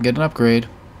great if I can get an upgrade.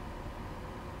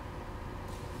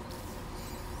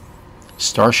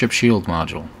 Starship shield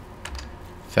module.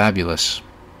 Fabulous.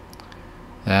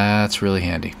 That's really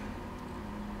handy.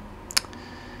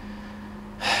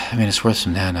 I mean, it's worth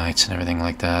some nanites and everything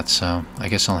like that, so I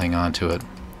guess I'll hang on to it.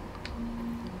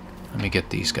 Let me get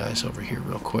these guys over here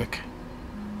real quick.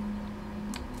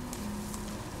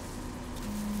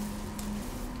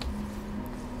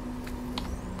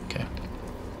 Okay.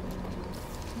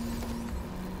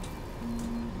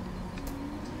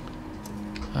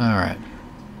 Alright.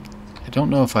 I don't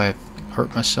know if I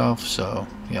hurt myself, so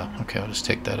yeah, okay, I'll just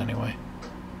take that anyway.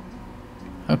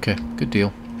 Okay, good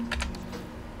deal.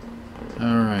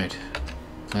 Alright,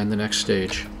 plan the next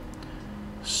stage.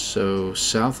 So,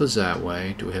 south is that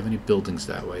way. Do we have any buildings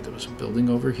that way? There was a building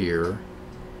over here.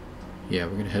 Yeah,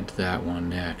 we're going to head to that one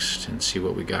next and see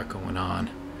what we got going on.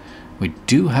 We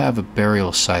do have a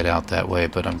burial site out that way,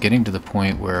 but I'm getting to the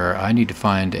point where I need to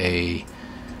find a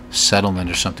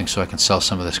settlement or something so I can sell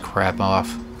some of this crap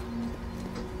off.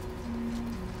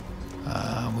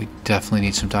 We definitely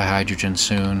need some dihydrogen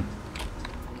soon.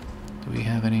 Do we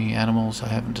have any animals I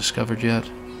haven't discovered yet?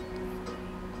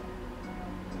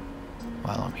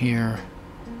 While I'm here.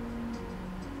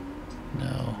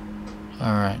 No.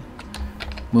 Alright.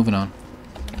 Moving on.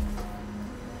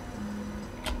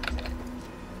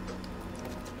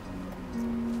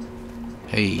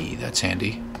 Hey, that's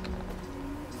handy.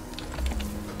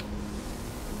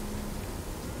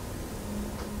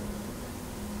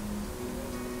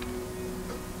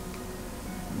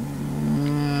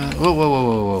 Whoa, whoa, whoa,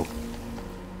 whoa, whoa.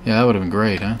 Yeah, that would have been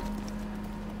great, huh?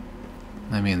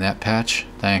 I mean, that patch?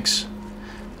 Thanks.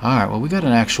 Alright, well, we got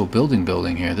an actual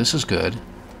building here. This is good.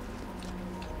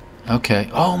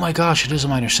 Okay. Oh my gosh, it is a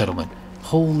minor settlement.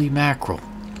 Holy mackerel.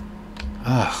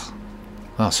 Ugh.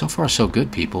 Well, so far so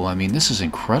good, people. I mean, this is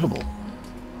incredible.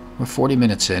 We're 40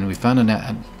 minutes in. We found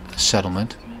a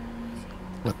settlement.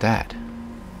 What that?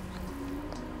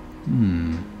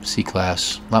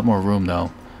 C-class. A lot more room,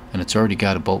 though. And it's already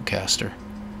got a bolt caster.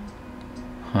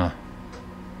 Huh.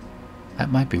 That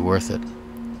might be worth it.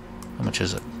 How much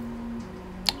is it?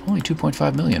 Only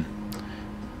 2.5 million.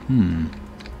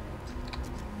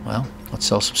 Well, let's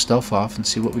sell some stuff off and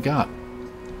see what we got.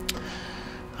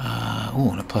 Oh,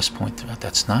 and a plus point.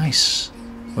 That's nice.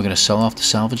 We're going to sell off the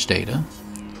salvage data.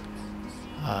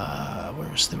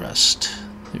 Where's the rest?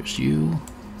 There's you.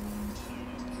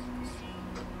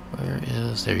 Where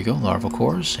is... There you go, larval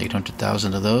cores.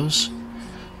 800,000 of those.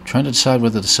 I'm trying to decide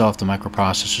whether to sell off the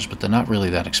microprocessors, but they're not really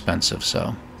that expensive,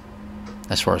 so...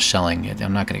 As far as selling it,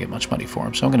 I'm not going to get much money for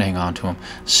them, so I'm going to hang on to them.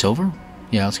 Silver?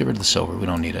 Yeah, let's get rid of the silver. We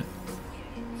don't need it.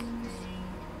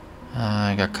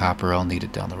 I got copper. I'll need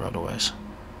it down the road a ways.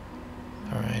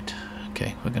 Alright.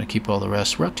 Okay, we're going to keep all the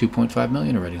rest. We're at 2.5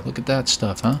 million already. Look at that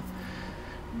stuff, huh?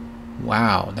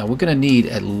 Wow. Now, we're going to need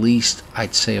at least,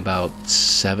 I'd say, about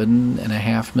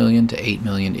 7.5 million to 8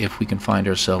 million if we can find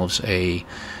ourselves a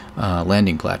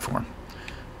landing platform.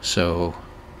 So...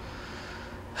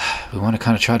 we want to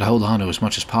kind of try to hold on to as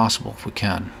much as possible if we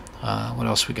can. What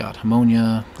else we got?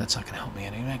 Ammonia. That's not going to help me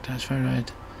any.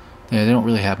 Yeah, they don't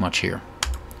really have much here.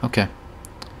 Okay.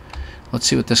 Let's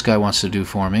see what this guy wants to do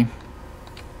for me.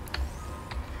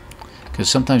 Because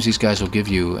sometimes these guys will give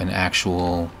you an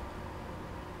actual,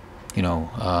 you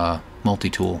know,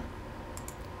 multi-tool.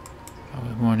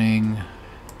 Good morning.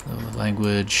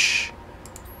 Language.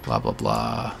 Blah, blah,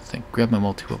 blah. Grab my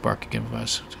multi-tool bark again.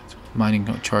 Mining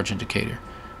charge indicator.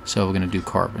 So we're going to do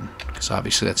carbon, because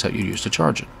obviously that's how you use to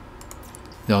charge it.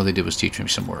 All they did was teach me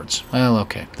some words. Well,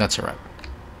 okay, that's alright.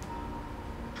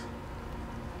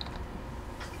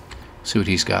 See what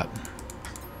he's got.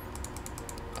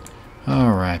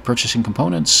 Alright, purchasing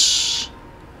components.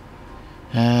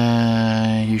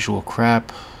 Usual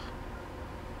crap.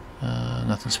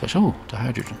 Nothing special. Oh,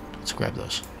 dihydrogen. Let's grab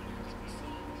those.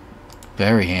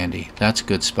 Very handy. That's a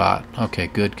good spot. Okay,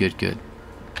 good, good, good.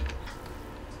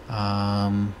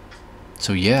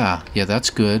 So yeah, that's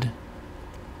good.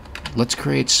 Let's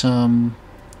create some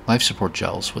life support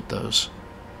gels with those.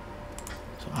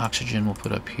 So oxygen we'll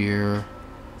put up here.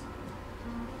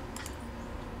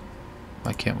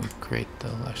 Why can't we create the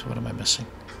life? What am I missing?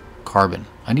 Carbon.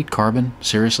 I need carbon?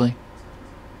 Seriously?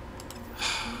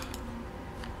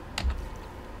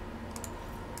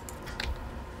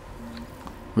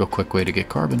 Real quick way to get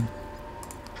carbon.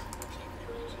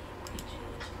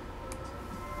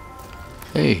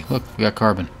 Hey, look, we got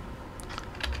carbon.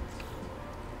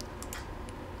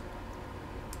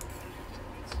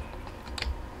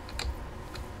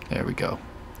 There we go.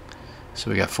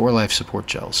 So we got 4 life support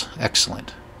gels.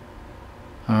 Excellent.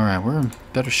 Alright, we're in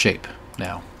better shape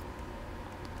now.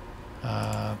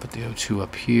 Put the O2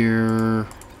 up here.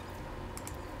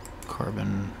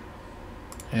 Carbon.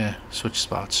 Yeah, switch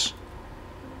spots.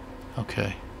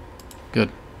 Okay,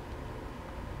 good.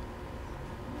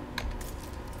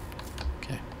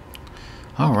 Okay.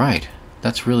 Alright,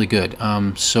 that's really good.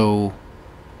 So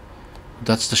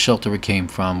that's the shelter we came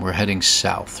from. We're heading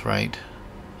south, right?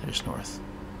 There's north.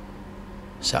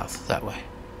 South, that way.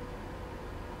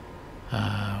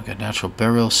 We got natural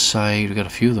burial site. We got a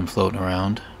few of them floating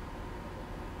around.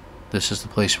 This is the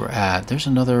place we're at. There's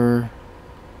another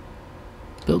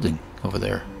building over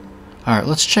there. Alright,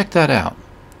 let's check that out.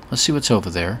 Let's see what's over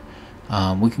there.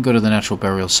 We can go to the natural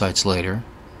burial sites later.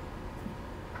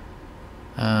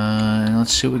 And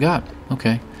let's see what we got.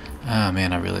 Okay. Ah,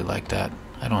 man, I really like that.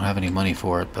 I don't have any money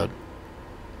for it, but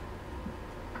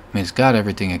I mean, it's got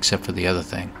everything except for the other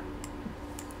thing.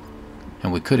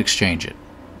 And we could exchange it.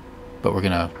 But we're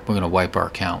gonna wipe our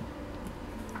account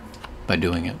by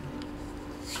doing it.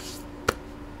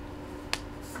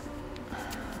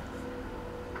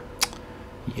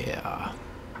 Yeah.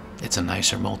 It's a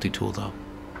nicer multi-tool though.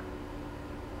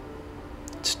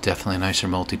 It's definitely a nicer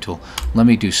multi-tool. Let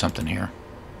me do something here.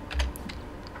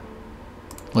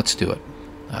 Let's do it.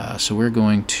 So we're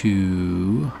going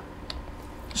to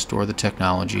store the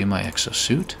technology in my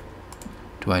exosuit.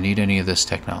 Do I need any of this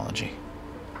technology?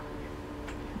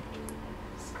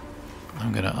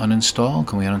 I'm going to uninstall.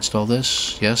 Can we uninstall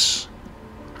this? Yes.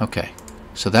 Okay.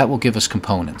 So that will give us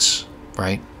components,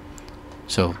 right?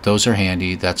 So those are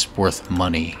handy. That's worth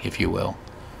money, if you will.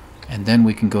 And then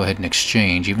we can go ahead and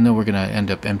exchange, even though we're going to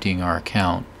end up emptying our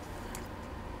account.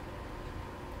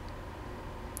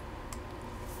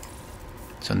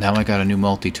 So now I got a new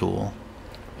multi-tool,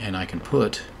 and I can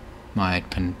put my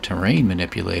terrain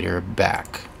manipulator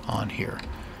back on here.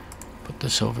 Put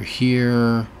this over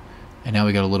here, and now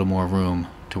we got a little more room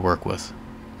to work with.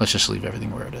 Let's just leave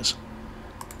everything where it is.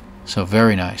 So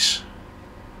very nice.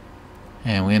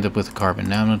 And we end up with a carbon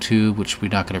nanotube, which we're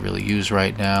not going to really use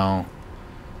right now.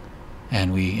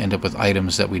 And we end up with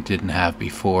items that we didn't have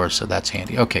before, so that's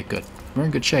handy. Okay, good. We're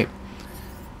in good shape.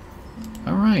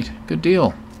 Alright, good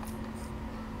deal.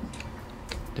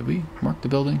 Did we mark the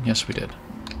building? Yes, we did.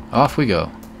 Off we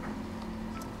go.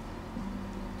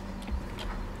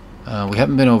 We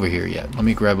haven't been over here yet. Let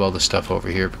me grab all the stuff over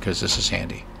here because this is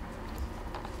handy.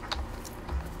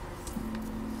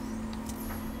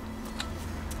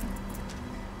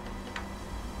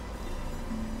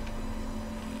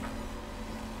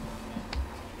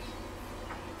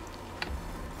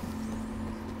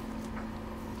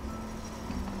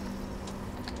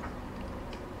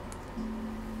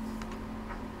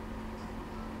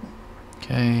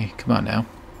 Okay, come on now.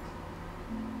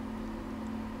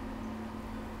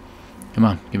 Come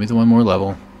on, give me the one more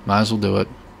level. Might as well do it.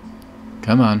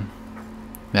 Come on.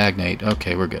 Magnate.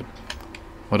 Okay, we're good.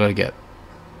 What did I get?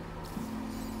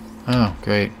 Oh,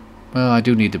 great. Well, I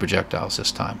do need the projectiles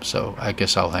this time, so I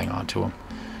guess I'll hang on to them.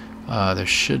 There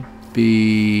should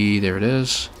be... There it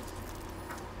is.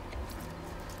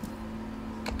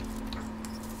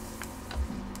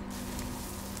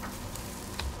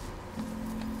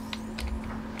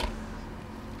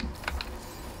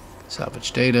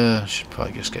 Salvage data. Should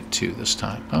probably just get 2 this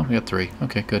time. Oh, we got 3.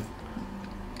 Okay, good.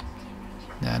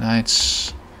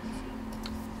 Nanites.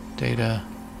 Data.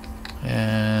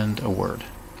 And a word.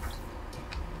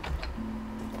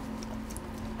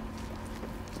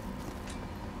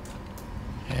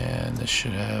 And this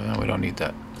should have... No, we don't need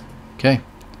that. Okay.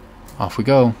 Off we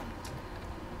go.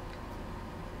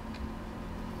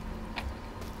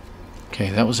 Okay,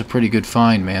 that was a pretty good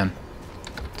find, man.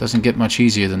 Doesn't get much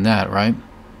easier than that, right?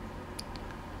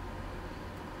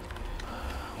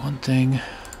 One thing,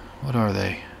 what are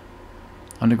they?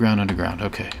 Underground, underground.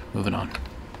 Okay, moving on.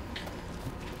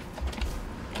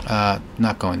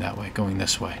 Not going that way, going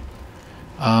this way.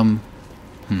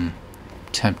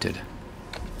 Tempted.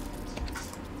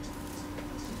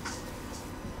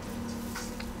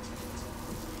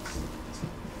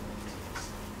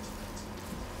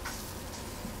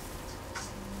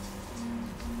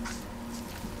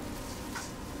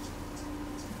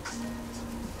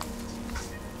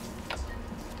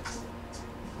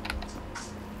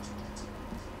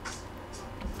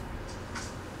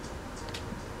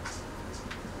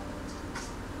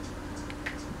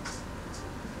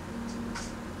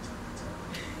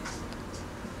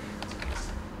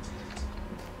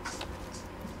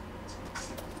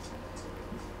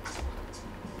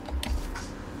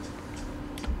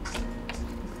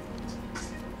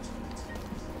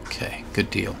 good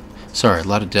deal. Sorry, a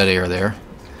lot of dead air there.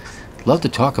 Love to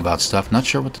talk about stuff. Not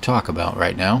sure what to talk about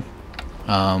right now.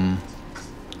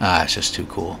 It's just too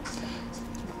cool.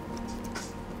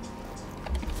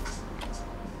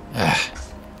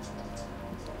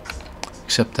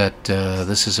 Except that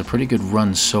this is a pretty good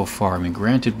run so far. I mean,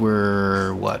 granted,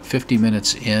 we're, what, 50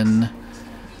 minutes in?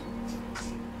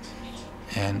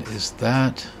 And is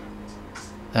that...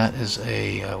 That is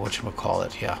a,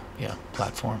 whatchamacallit, yeah,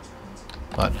 platform.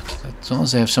 But as long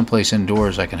as they have someplace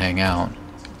indoors I can hang out.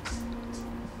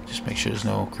 Just make sure there's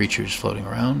no creatures floating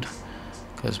around.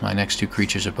 Because my next two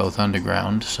creatures are both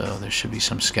underground, so there should be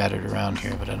some scattered around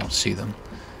here, but I don't see them.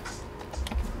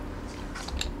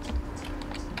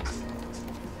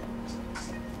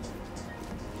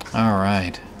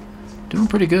 Alright. Doing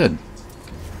pretty good.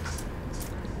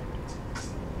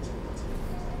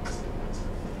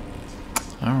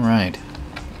 Alright.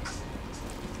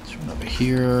 Let's run over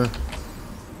here.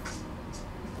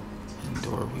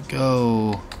 Indoor we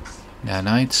go.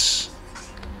 Nanites.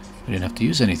 We didn't have to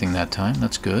use anything that time.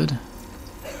 That's good.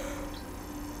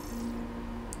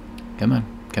 Come on.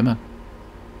 Come on.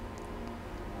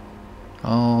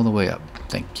 All the way up.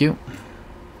 Thank you.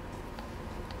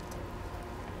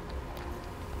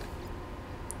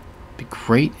 Be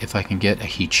great if I can get a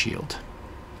heat shield.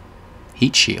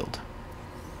 Heat shield.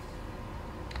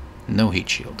 No heat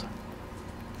shield.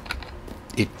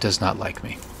 It does not like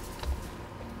me.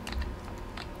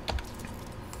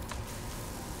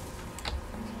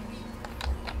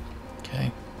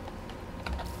 Okay.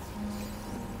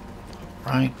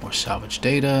 Alright, more salvage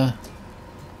data.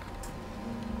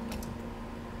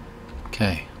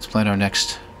 Okay, let's plan our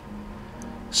next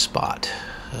spot.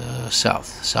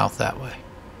 South that way.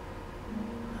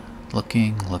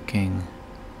 Looking.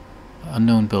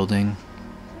 Unknown building.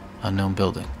 Unknown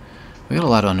building. We got a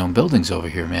lot of unknown buildings over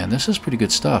here, man. This is pretty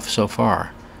good stuff so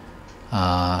far.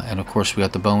 And of course we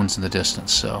got the bones in the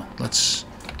distance, so let's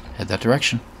head that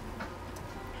direction.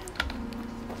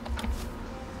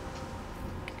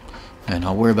 And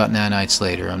I'll worry about nanites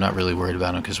later. I'm not really worried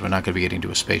about them because we're not going to be getting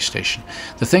to a space station.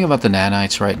 The thing about the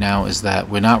nanites right now is that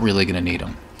we're not really going to need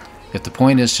them. If the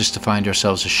point is just to find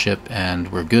ourselves a ship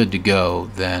and we're good to go,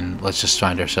 then let's just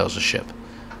find ourselves a ship.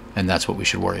 And that's what we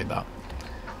should worry about.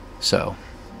 So,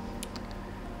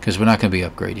 because we're not going to be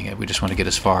upgrading it. We just want to get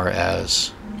as far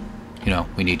as, you know,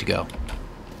 we need to go.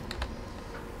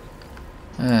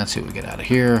 Let's see what we get out of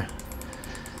here.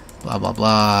 Blah, blah,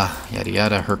 blah. Yada,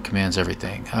 yada. Herc commands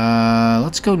everything.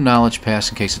 Let's go knowledge pass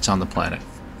in case it's on the planet.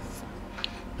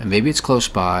 And maybe it's close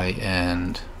by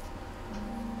and...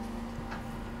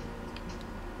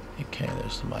 Okay,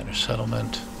 there's the minor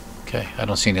settlement. Okay, I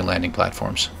don't see any landing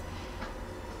platforms.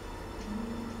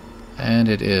 And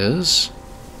it is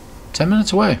 10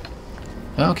 minutes away.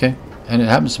 Okay, and it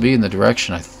happens to be in the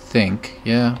direction, I think.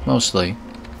 Yeah, mostly.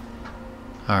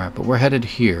 Alright, but we're headed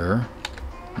here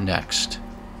next.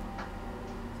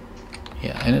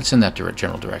 Yeah, and it's in that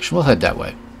general direction. We'll head that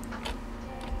way.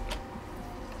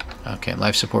 Okay,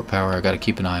 life support power, I gotta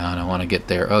keep an eye on. I want to get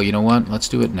there. Oh, you know what? Let's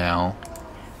do it now.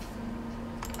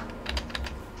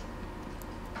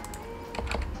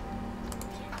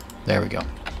 There we go.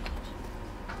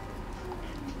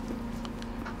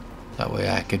 That way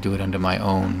I could do it under my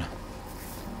own.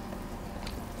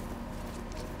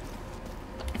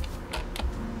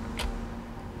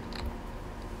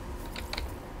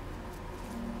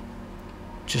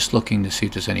 Just looking to see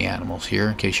if there's any animals here,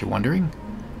 in case you're wondering.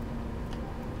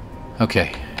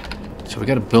 Okay, so we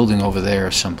got a building over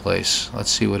there someplace. Let's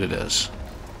see what it is.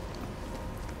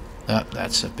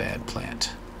 That's a bad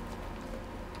plant.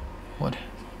 What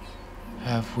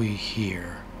have we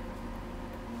here?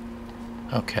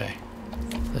 Okay.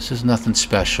 This is nothing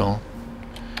special,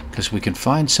 because we can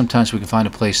find, sometimes we can find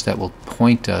a place that will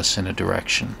point us in a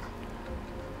direction.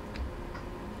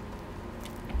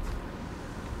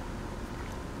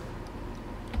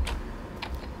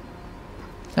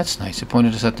 That's nice. It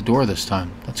pointed us at the door this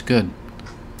time. That's good.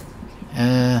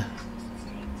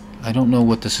 I don't know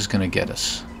what this is going to get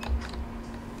us.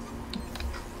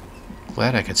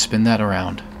 Glad I could spin that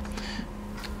around.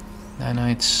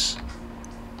 Nanites.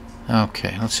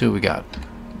 Okay, let's see what we got.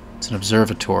 It's an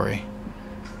observatory.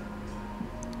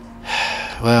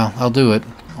 Well, I'll do it,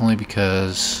 only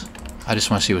because I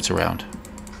just want to see what's around.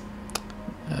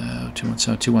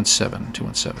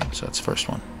 217, so that's the first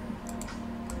one.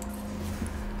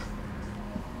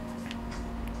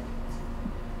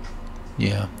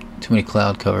 Yeah, too many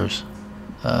cloud covers.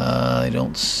 I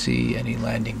don't see any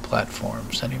landing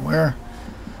platforms anywhere,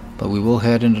 but we will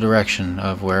head in the direction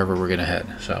of wherever we're going to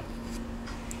head, so...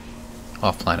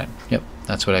 Off planet. Yep,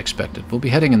 That's what I expected. We'll be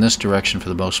heading in this direction for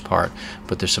the most part,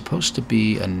 but there's supposed to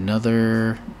be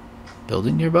another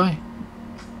building nearby.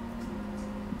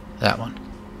 That one.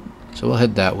 So we'll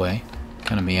head that way.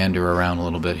 Kind of meander around a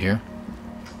little bit here.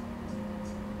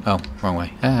 Oh, wrong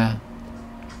way. Ah.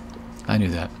 I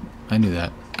knew that. I knew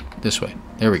that. This way.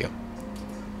 There we go.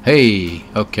 Hey!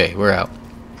 Okay, we're out.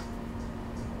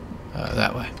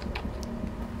 That way.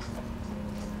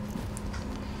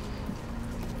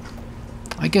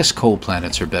 I guess cold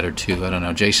planets are better too. I don't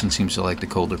know. Jason seems to like the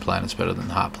colder planets better than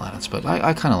the hot planets, but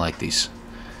I kind of like these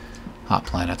hot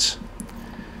planets.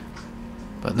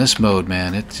 But in this mode,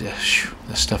 man, this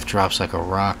stuff drops like a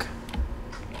rock.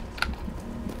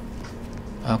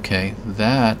 Okay,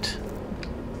 that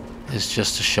is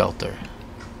just a shelter.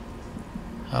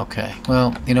 Okay,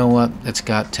 well, you know what? It's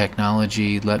got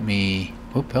technology. Let me...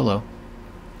 Oh, hello.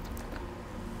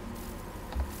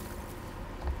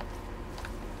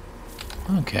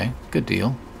 Okay, good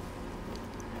deal.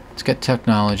 Let's get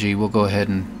technology. We'll go ahead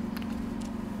and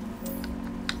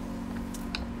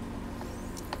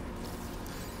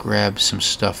grab some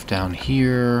stuff down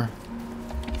here.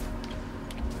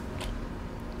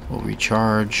 We'll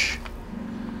recharge.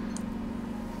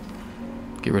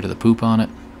 Get rid of the poop on it.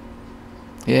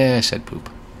 Yeah, I said poop.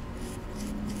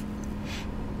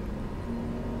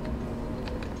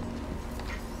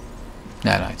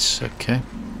 Nanites, okay.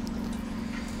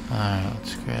 Alright,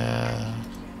 let's grab...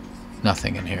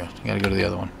 Nothing in here. I gotta go to the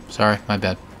other one. Sorry, my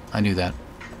bad. I knew that.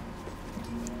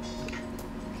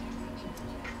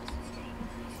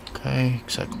 Okay,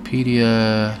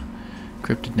 encyclopedia,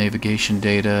 encrypted navigation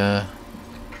data.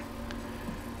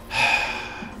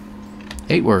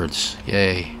 8 words.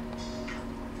 Yay.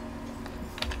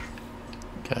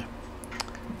 Okay.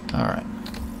 Alright.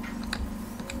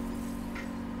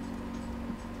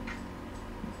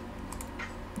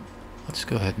 Let's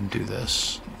go ahead and do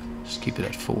this. Just keep it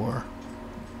at 4.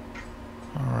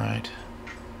 Alright.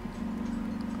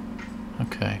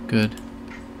 Okay, good.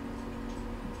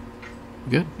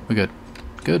 Good? We're good.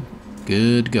 Good.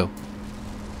 Good to go.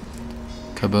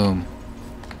 Kaboom.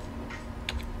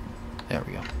 There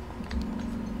we go.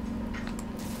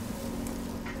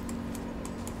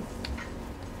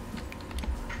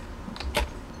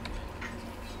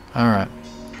 Alright.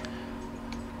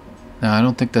 Now, I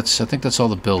don't think that's... I think that's all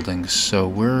the buildings. So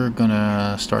we're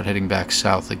gonna start heading back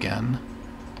south again.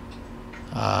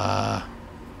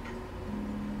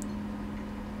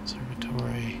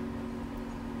 Observatory.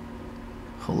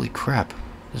 Holy crap.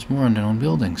 There's more unknown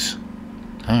buildings.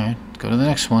 Alright, go to the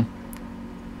next one.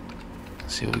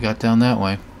 Let's see what we got down that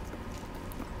way.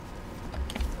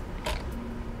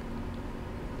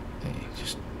 Hey,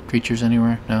 just creatures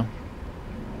anywhere? No?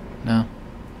 No?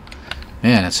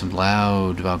 Man, that's some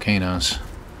loud volcanoes.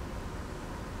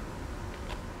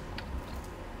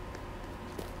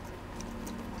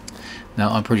 Now,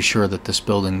 I'm pretty sure that this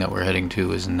building that we're heading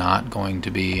to is not going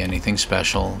to be anything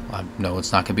special. I know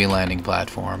it's not going to be a landing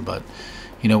platform, but,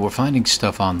 you know, we're finding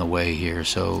stuff on the way here,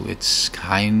 so it's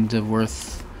kind of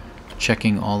worth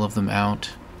checking all of them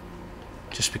out,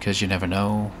 just because you never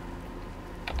know.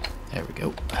 There we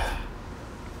go.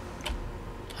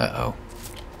 Uh-oh.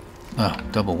 Oh,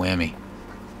 double whammy.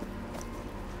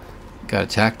 Got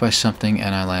attacked by something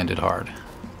and I landed hard.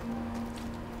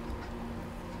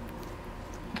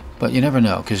 But you never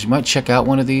know, because you might check out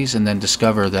one of these and then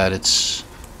discover that it's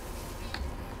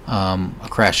a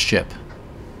crashed ship.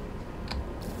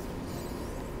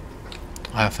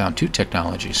 I have found 2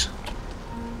 technologies.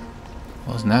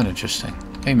 Wasn't that interesting?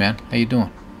 Hey man, how you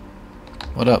doing?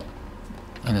 What up?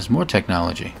 And there's more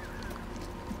technology.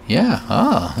 Yeah,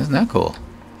 ah, isn't that cool?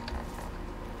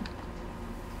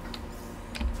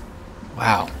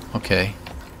 Wow, okay.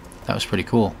 That was pretty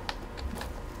cool.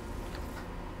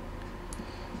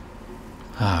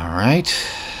 Alright.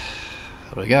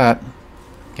 What do we got?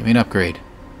 Give me an upgrade.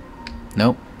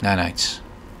 Nope, nanites.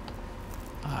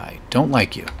 I don't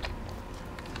like you.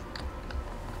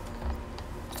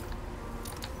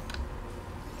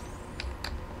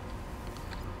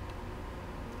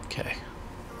 Okay.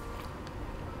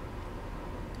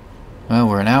 Well,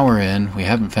 we're an hour in. We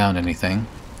haven't found anything.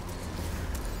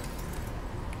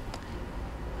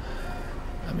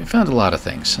 We found a lot of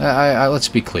things. Let's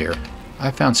be clear.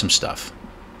 I found some stuff.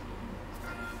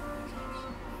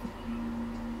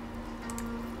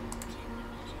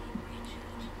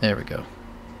 There we go.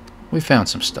 We found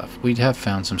some stuff. We have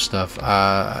found some stuff.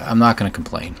 I'm not going to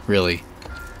complain, really.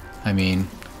 I mean,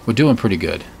 we're doing pretty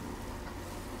good.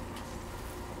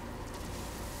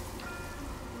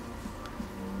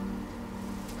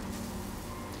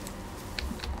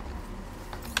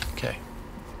 Okay.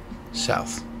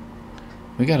 South.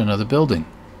 We got another building.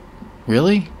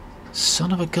 Really?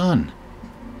 Son of a gun.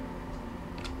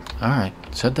 Alright,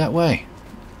 let's head that way.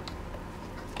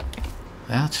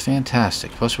 That's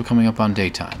fantastic. Plus we're coming up on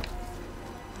daytime.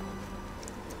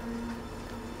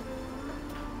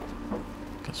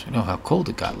 Because we know how cold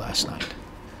it got last night.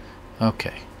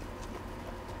 Okay.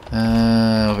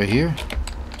 Over here.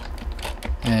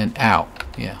 And ow.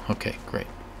 Yeah, okay, great.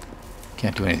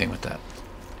 Can't do anything with that.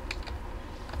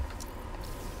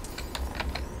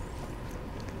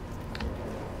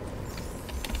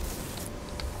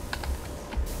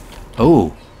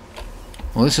 Oh.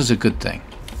 Well, this is a good thing.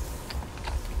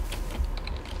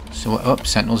 So, oh,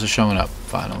 sentinels are showing up,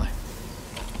 finally.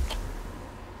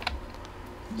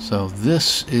 So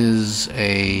this is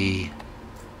a...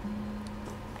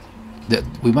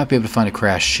 we might be able to find a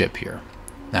crashed ship here.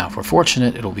 Now, if we're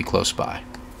fortunate, it'll be close by.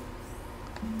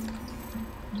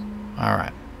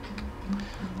 Alright.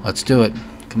 Let's do it.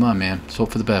 Come on, man. Let's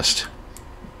hope for the best.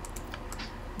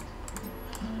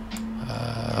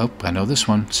 Oh, I know this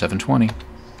one. 720.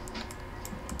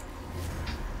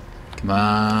 Come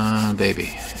on,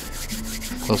 baby.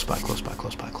 Close by, close by,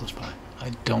 close by, close by.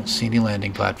 I don't see any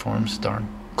landing platforms. Darn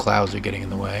clouds are getting in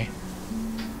the way.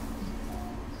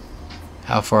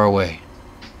 How far away?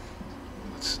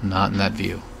 It's not in that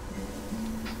view.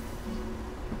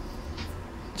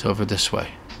 It's over this way.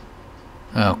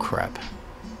 Oh, crap.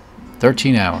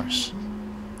 13 hours.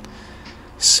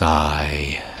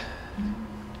 Sigh.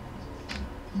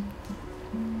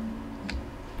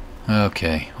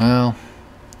 Okay, well,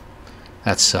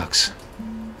 that sucks.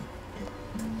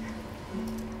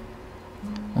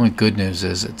 Only good news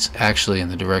is it's actually in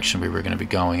the direction we were going to be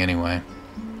going anyway.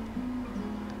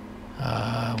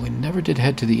 We never did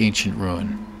head to the ancient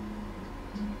ruin.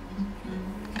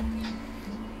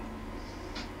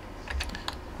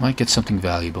 Might get something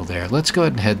valuable there. Let's go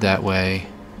ahead and head that way.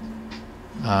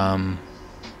 I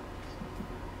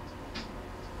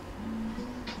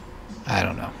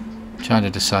don't know. I'm trying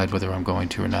to decide whether I'm going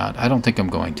to or not. I don't think I'm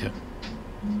going to.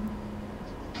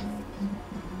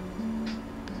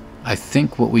 I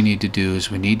think what we need to do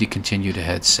is we need to continue to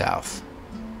head south.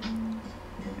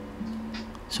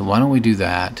 So why don't we do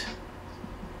that?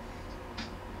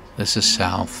 This is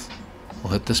south.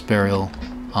 We'll hit this burial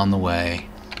on the way.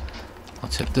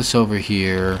 Let's hit this over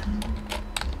here.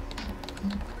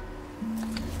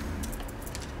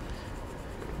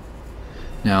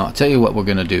 Now, I'll tell you what we're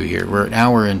going to do here. We're an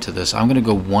hour into this. I'm going to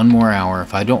go one more hour.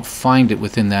 If I don't find it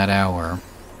within that hour,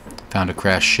 found a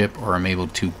crashed ship, or I'm able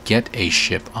to get a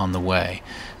ship on the way,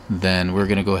 then we're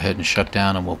going to go ahead and shut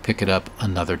down and we'll pick it up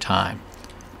another time.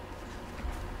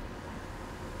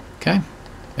 Okay?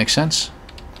 Makes sense?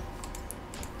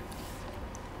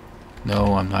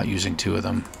 No, I'm not using two of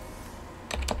them.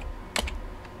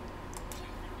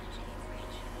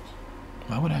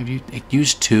 Why would I have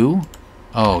used two?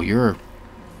 Oh, you're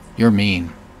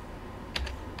mean.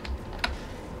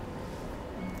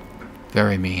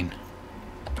 Very mean.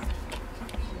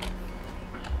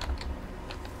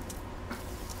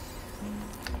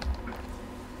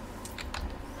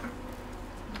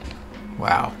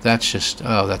 Wow, that's just...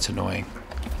 oh, that's annoying.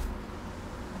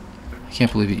 I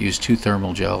can't believe it used two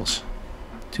thermal gels.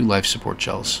 Two life support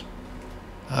gels.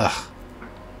 Ugh.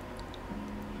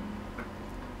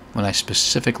 When I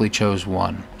specifically chose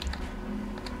one.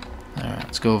 Alright,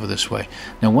 let's go over this way.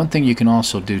 Now, one thing you can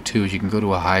also do, too, is you can go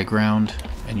to a high ground,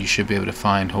 and you should be able to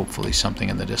find, hopefully, something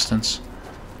in the distance.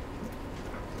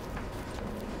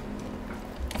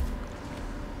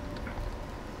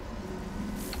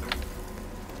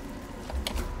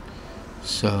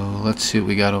 So, let's see what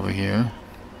we got over here.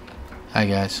 Hi,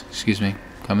 guys. Excuse me.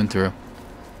 Coming through.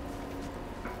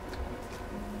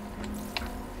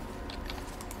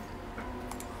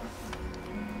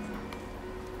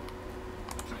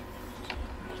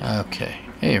 Okay.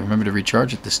 Hey, remember to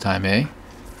recharge it this time, eh? You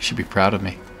should be proud of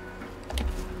me.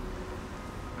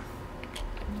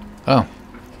 Oh.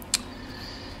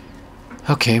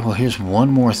 Okay, well, here's one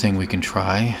more thing we can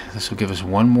try. This will give us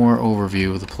one more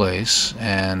overview of the place,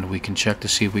 and we can check to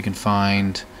see if we can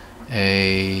find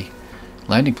a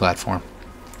landing platform.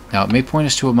 Now, it may point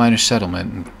us to a minor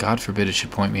settlement, and God forbid it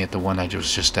should point me at the one I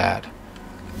was just at.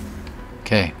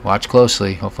 Okay, watch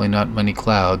closely. Hopefully not many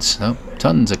clouds. Nope,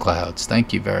 tons of clouds.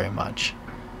 Thank you very much.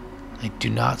 I do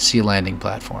not see a landing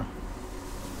platform.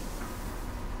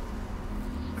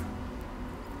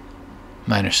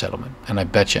 Minor settlement. And I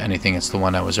bet you anything it's the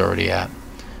one I was already at.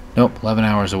 Nope, 11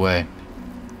 hours away.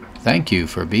 Thank you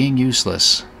for being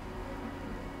useless.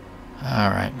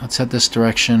 Alright, let's head this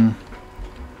direction.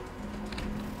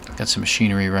 Got some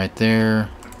machinery right there.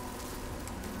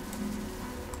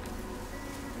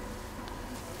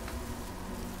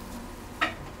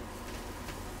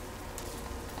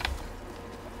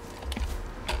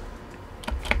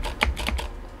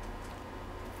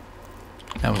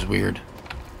 weird.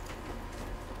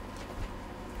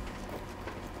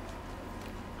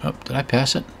 Oh, did I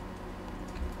pass it?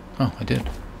 Oh, I did.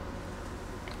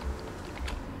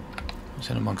 Was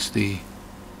that amongst the...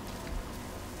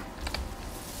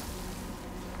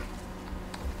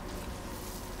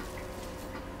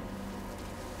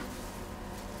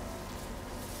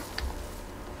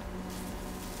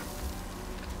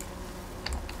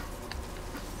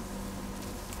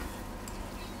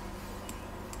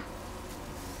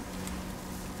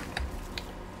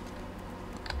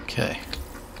 Okay.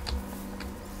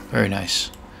 Very nice.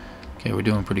 Okay, we're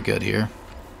doing pretty good here.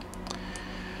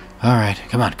 Alright,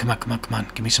 come on, come on, come on, come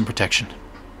on. Give me some protection.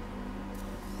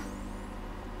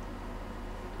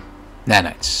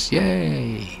 Nanites.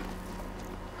 Yay!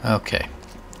 Okay.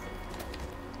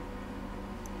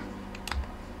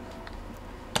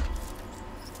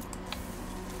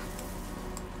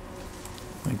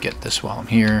 Let me get this while I'm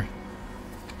here,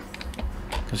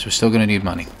 because we're still going to need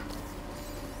money.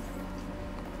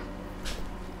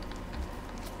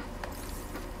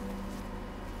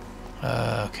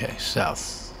 Okay,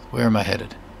 south. Where am I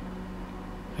headed?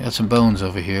 I got some bones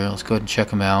over here. Let's go ahead and check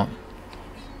them out.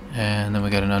 And then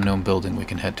we got an unknown building we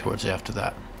can head towards after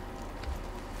that.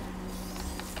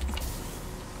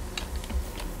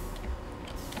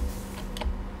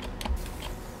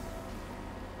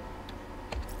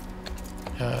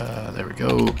 There we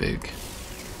go, big.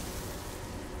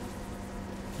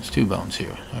 There's 2 bones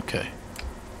here. Okay.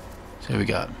 So what we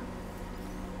got?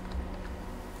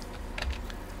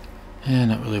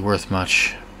 And not really worth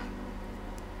much.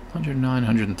 109,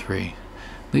 103.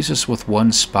 Leaves us with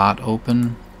 1 spot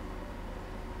open.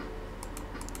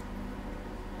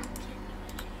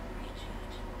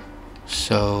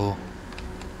 So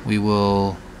we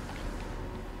will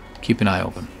keep an eye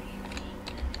open.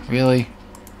 Really?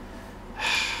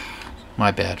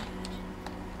 My bad.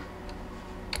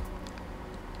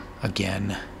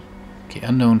 Again. Okay,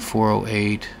 unknown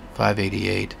 408,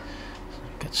 588.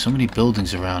 Got so many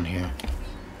buildings around here.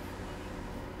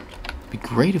 It'd be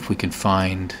great if we can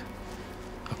find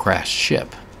a crashed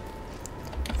ship.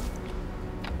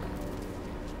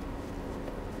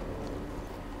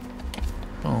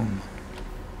 Boom.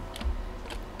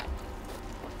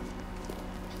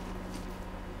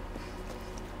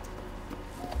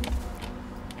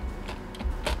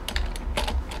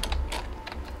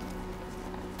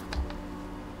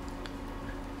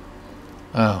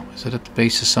 Oh, is it at the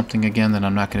base of something again that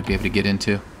I'm not going to be able to get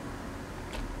into?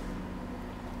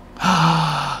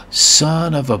 Ah,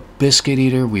 son of a biscuit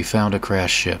eater, we found a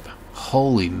crashed ship.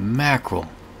 Holy mackerel.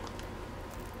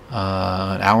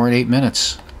 1 hour and 8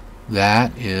 minutes.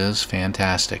 That is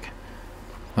fantastic.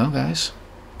 Well, guys,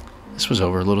 this was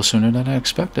over a little sooner than I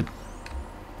expected.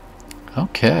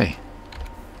 Okay.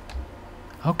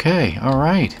 Okay,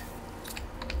 alright.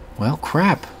 Well,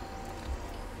 crap.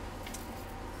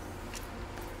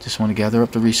 Just want to gather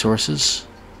up the resources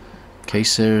in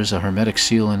case there's a hermetic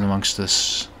seal in amongst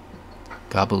this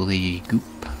gobbledygook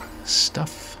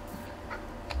stuff.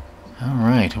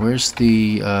 Alright, where's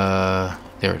the...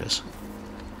 there it is.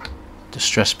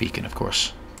 Distress beacon, of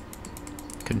course.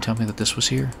 Couldn't tell me that this was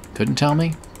here. Couldn't tell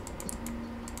me.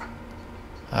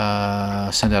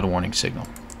 Send out a warning signal.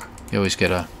 You always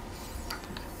get a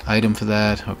item for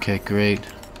that. Okay, great.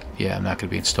 Yeah, I'm not going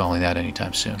to be installing that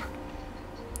anytime soon.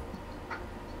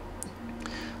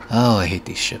 Oh, I hate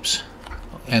these ships.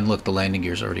 And look, the landing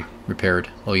gear's already repaired.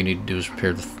 All you need to do is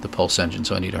repair the pulse engine.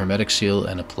 So I need a hermetic seal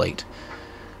and a plate.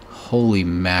 Holy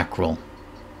mackerel.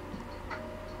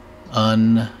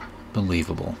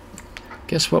 Unbelievable.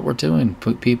 Guess what we're doing,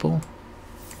 people?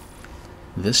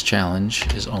 This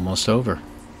challenge is almost over.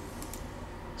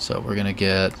 So we're going to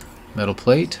get metal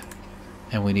plate,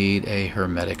 and we need a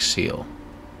hermetic seal,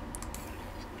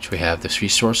 which we have the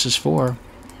resources for.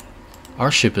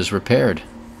 Our ship is repaired.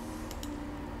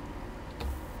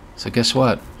 So guess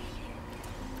what?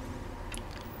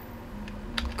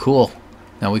 Cool.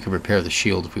 Now we can repair the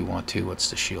shield if we want to. What's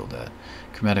the shield at?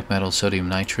 Chromatic metal, sodium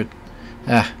nitrate.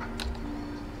 Ah.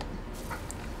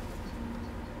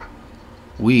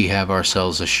 We have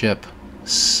ourselves a ship.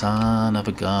 Son of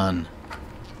a gun.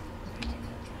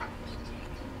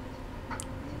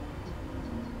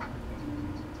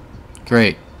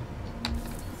 Great.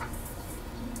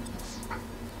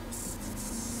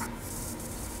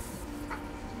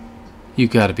 You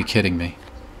gotta be kidding me.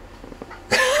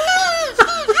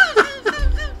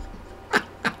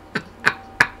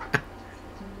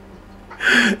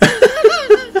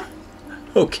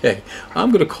 Okay,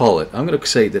 I'm gonna call it. I'm gonna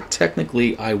say that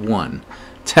technically I won.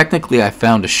 Technically I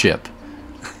found a ship.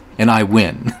 And I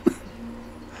win.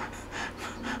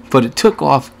 But it took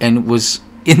off and was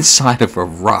inside of a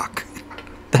rock.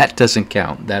 That doesn't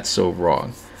count. That's so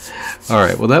wrong. All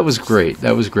right, well, that was great.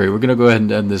 That was great. We're going to go ahead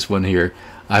and end this one here.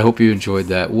 I hope you enjoyed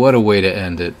that. What a way to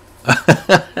end it.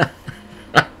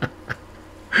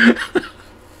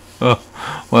 Oh,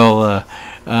 well,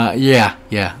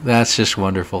 yeah, that's just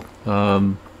wonderful.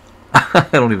 I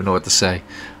don't even know what to say.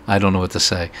 I don't know what to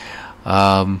say.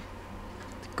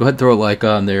 Go ahead and throw a like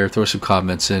on there. Throw some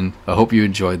comments in. I hope you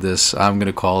enjoyed this. I'm going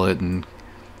to call it and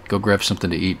go grab something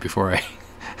to eat before I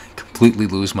completely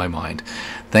lose my mind.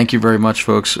 Thank you very much,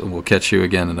 folks. We'll catch you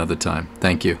again another time.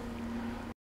 Thank you.